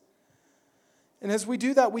this. And as we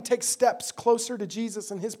do that, we take steps closer to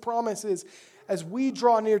Jesus, and his promise is, as we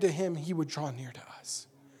draw near to him, he would draw near to us.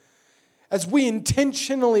 As we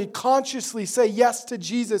intentionally, consciously say yes to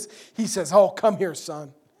Jesus, he says, oh, come here,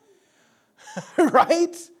 son.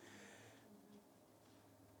 Right?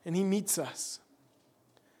 And he meets us.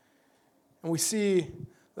 And we see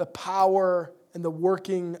the power and the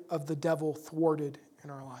working of the devil thwarted in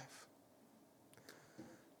our life.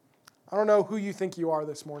 I don't know who you think you are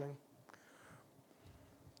this morning,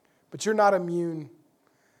 but you're not immune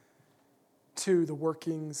to the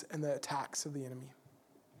workings and the attacks of the enemy.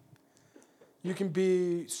 You can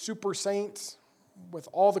be super saint with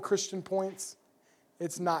all the Christian points.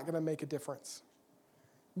 It's not going to make a difference.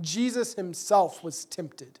 Jesus himself was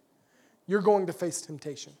tempted. You're going to face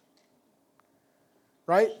temptation.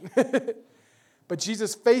 Right? But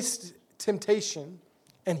Jesus faced temptation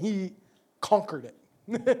and he conquered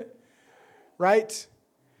it. Right?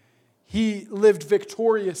 He lived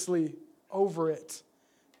victoriously over it.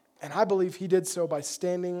 And I believe he did so by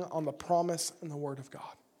standing on the promise and the word of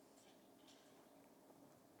God.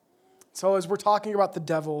 So as we're talking about the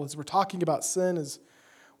devil, as we're talking about sin,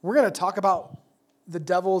 we're going to talk about the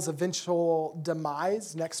devil's eventual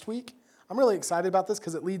demise next week. I'm really excited about this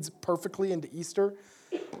because it leads perfectly into Easter.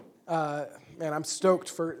 Man, I'm stoked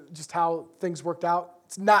for just how things worked out.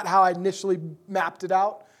 It's not how I initially mapped it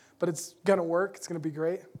out, but it's going to work. It's going to be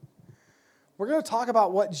great. We're going to talk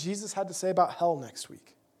about what Jesus had to say about hell next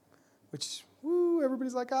week, which,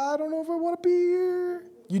 everybody's like, I don't know if I want to be here.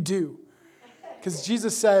 You do, because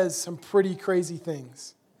Jesus says some pretty crazy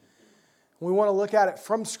things. We want to look at it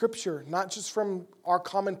from Scripture, not just from our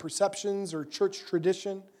common perceptions or church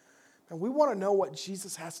tradition. And we want to know what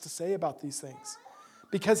Jesus has to say about these things.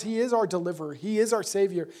 Because he is our deliverer, he is our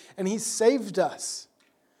Savior, and he saved us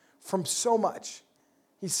from so much.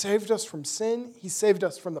 He saved us from sin, he saved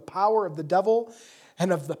us from the power of the devil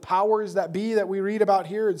and of the powers that be that we read about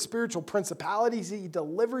here in spiritual principalities. He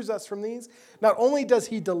delivers us from these. Not only does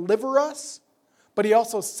he deliver us, but he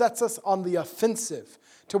also sets us on the offensive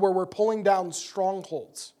to where we're pulling down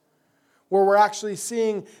strongholds, where we're actually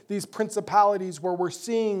seeing these principalities, where we're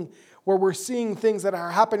seeing things that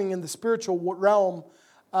are happening in the spiritual realm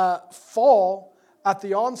fall at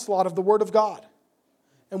the onslaught of the Word of God.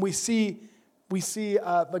 And we see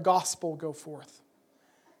the gospel go forth.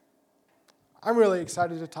 I'm really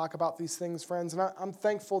excited to talk about these things, friends, and I'm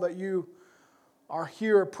thankful that you are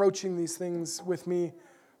here approaching these things with me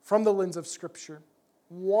from the lens of Scripture,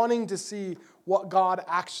 wanting to see what God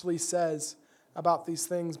actually says about these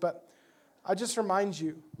things. But I just remind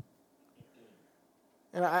you,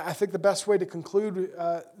 and I think the best way to conclude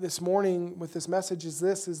this morning with this message is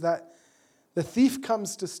that the thief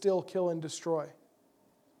comes to steal, kill, and destroy.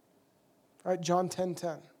 All right, John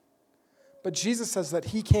 10:10. But Jesus says that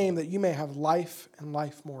he came that you may have life and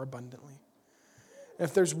life more abundantly. And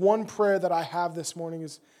if there's one prayer that I have this morning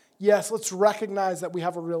is, yes, let's recognize that we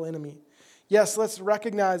have a real enemy. Yes, let's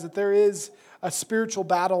recognize that there is a spiritual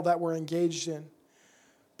battle that we're engaged in.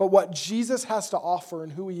 But what Jesus has to offer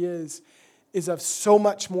and who he is of so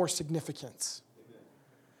much more significance.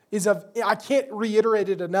 I can't reiterate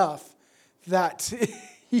it enough that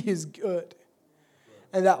he is good.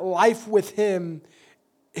 And that life with him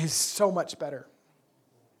is so much better.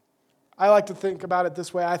 I like to think about it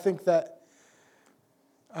this way. I think that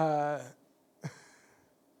I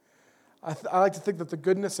like to think that the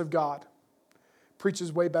goodness of God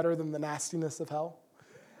preaches way better than the nastiness of hell.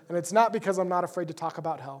 And it's not because I'm not afraid to talk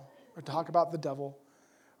about hell or talk about the devil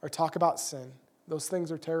or talk about sin. Those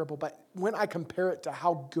things are terrible. But when I compare it to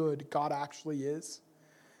how good God actually is,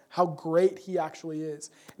 how great he actually is,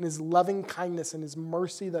 and his loving kindness and his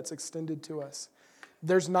mercy that's extended to us,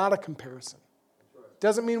 there's not a comparison.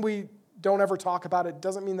 Doesn't mean we don't ever talk about it.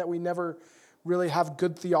 Doesn't mean that we never really have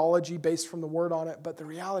good theology based from the word on it. But the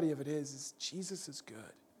reality of it is Jesus is good.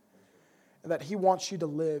 And that he wants you to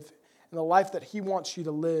live. And the life that he wants you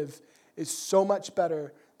to live is so much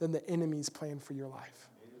better than the enemy's plan for your life.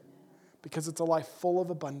 Because it's a life full of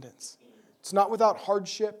abundance. It's not without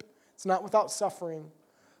hardship. It's not without suffering,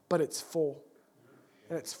 but it's full.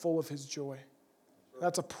 And it's full of his joy.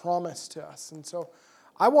 That's a promise to us. And so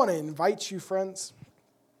I want to invite you, friends,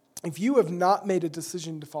 if you have not made a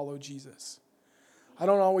decision to follow Jesus, I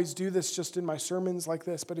don't always do this just in my sermons like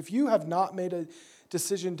this, but if you have not made a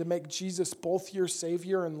decision to make Jesus both your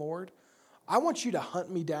Savior and Lord, I want you to hunt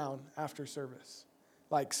me down after service.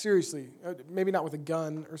 Like, seriously, maybe not with a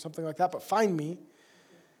gun or something like that, but find me.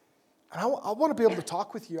 And I want to be able to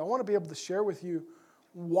talk with you. I want to be able to share with you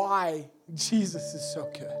why Jesus is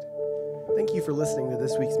so good. Thank you for listening to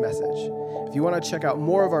this week's message. If you want to check out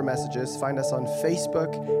more of our messages, find us on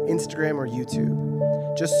Facebook, Instagram, or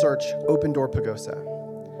YouTube. Just search Open Door Pagosa.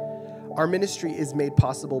 Our ministry is made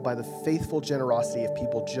possible by the faithful generosity of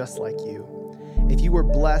people just like you. If you were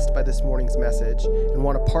blessed by this morning's message and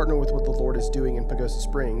want to partner with what the Lord is doing in Pagosa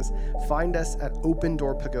Springs, find us at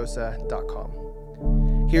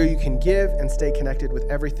opendoorpagosa.com. Here you can give and stay connected with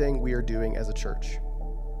everything we are doing as a church.